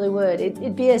it. I really would.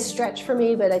 It'd be a stretch for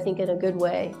me, but I think in a good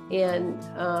way. And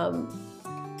I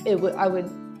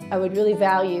would really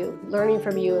value learning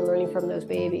from you and learning from those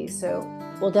babies. So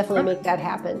we'll definitely make that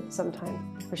happen sometime.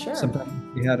 For sure.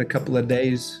 Sometime we had a couple of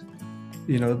days,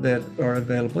 that are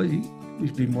available.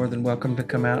 You'd be more than welcome to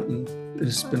come out and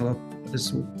just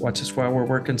watch us while we're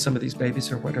working some of these babies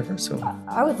or whatever. So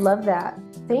I would love that.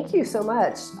 Thank you so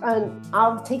much. And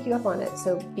I'll take you up on it.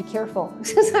 So be careful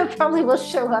because I probably will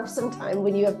show up sometime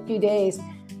when you have a few days.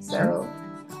 So, sure.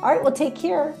 All right. Well, take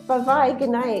care. Bye-bye. Good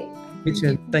night.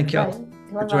 Thank y'all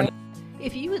for joining.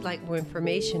 If you would like more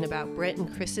information about Brent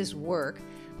and Chris's work,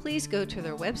 please go to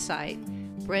their website,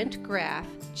 BrentGraff,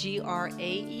 GRAEF.com.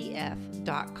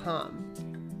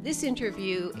 This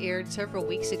interview aired several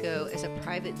weeks ago as a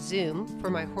private Zoom for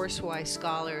my Horsewise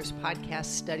Scholars podcast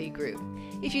study group.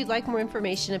 If you'd like more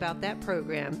information about that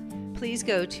program, please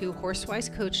go to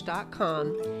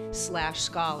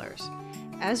horsewisecoach.com/scholars.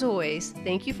 As always,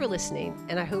 thank you for listening,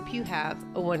 and I hope you have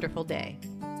a wonderful day.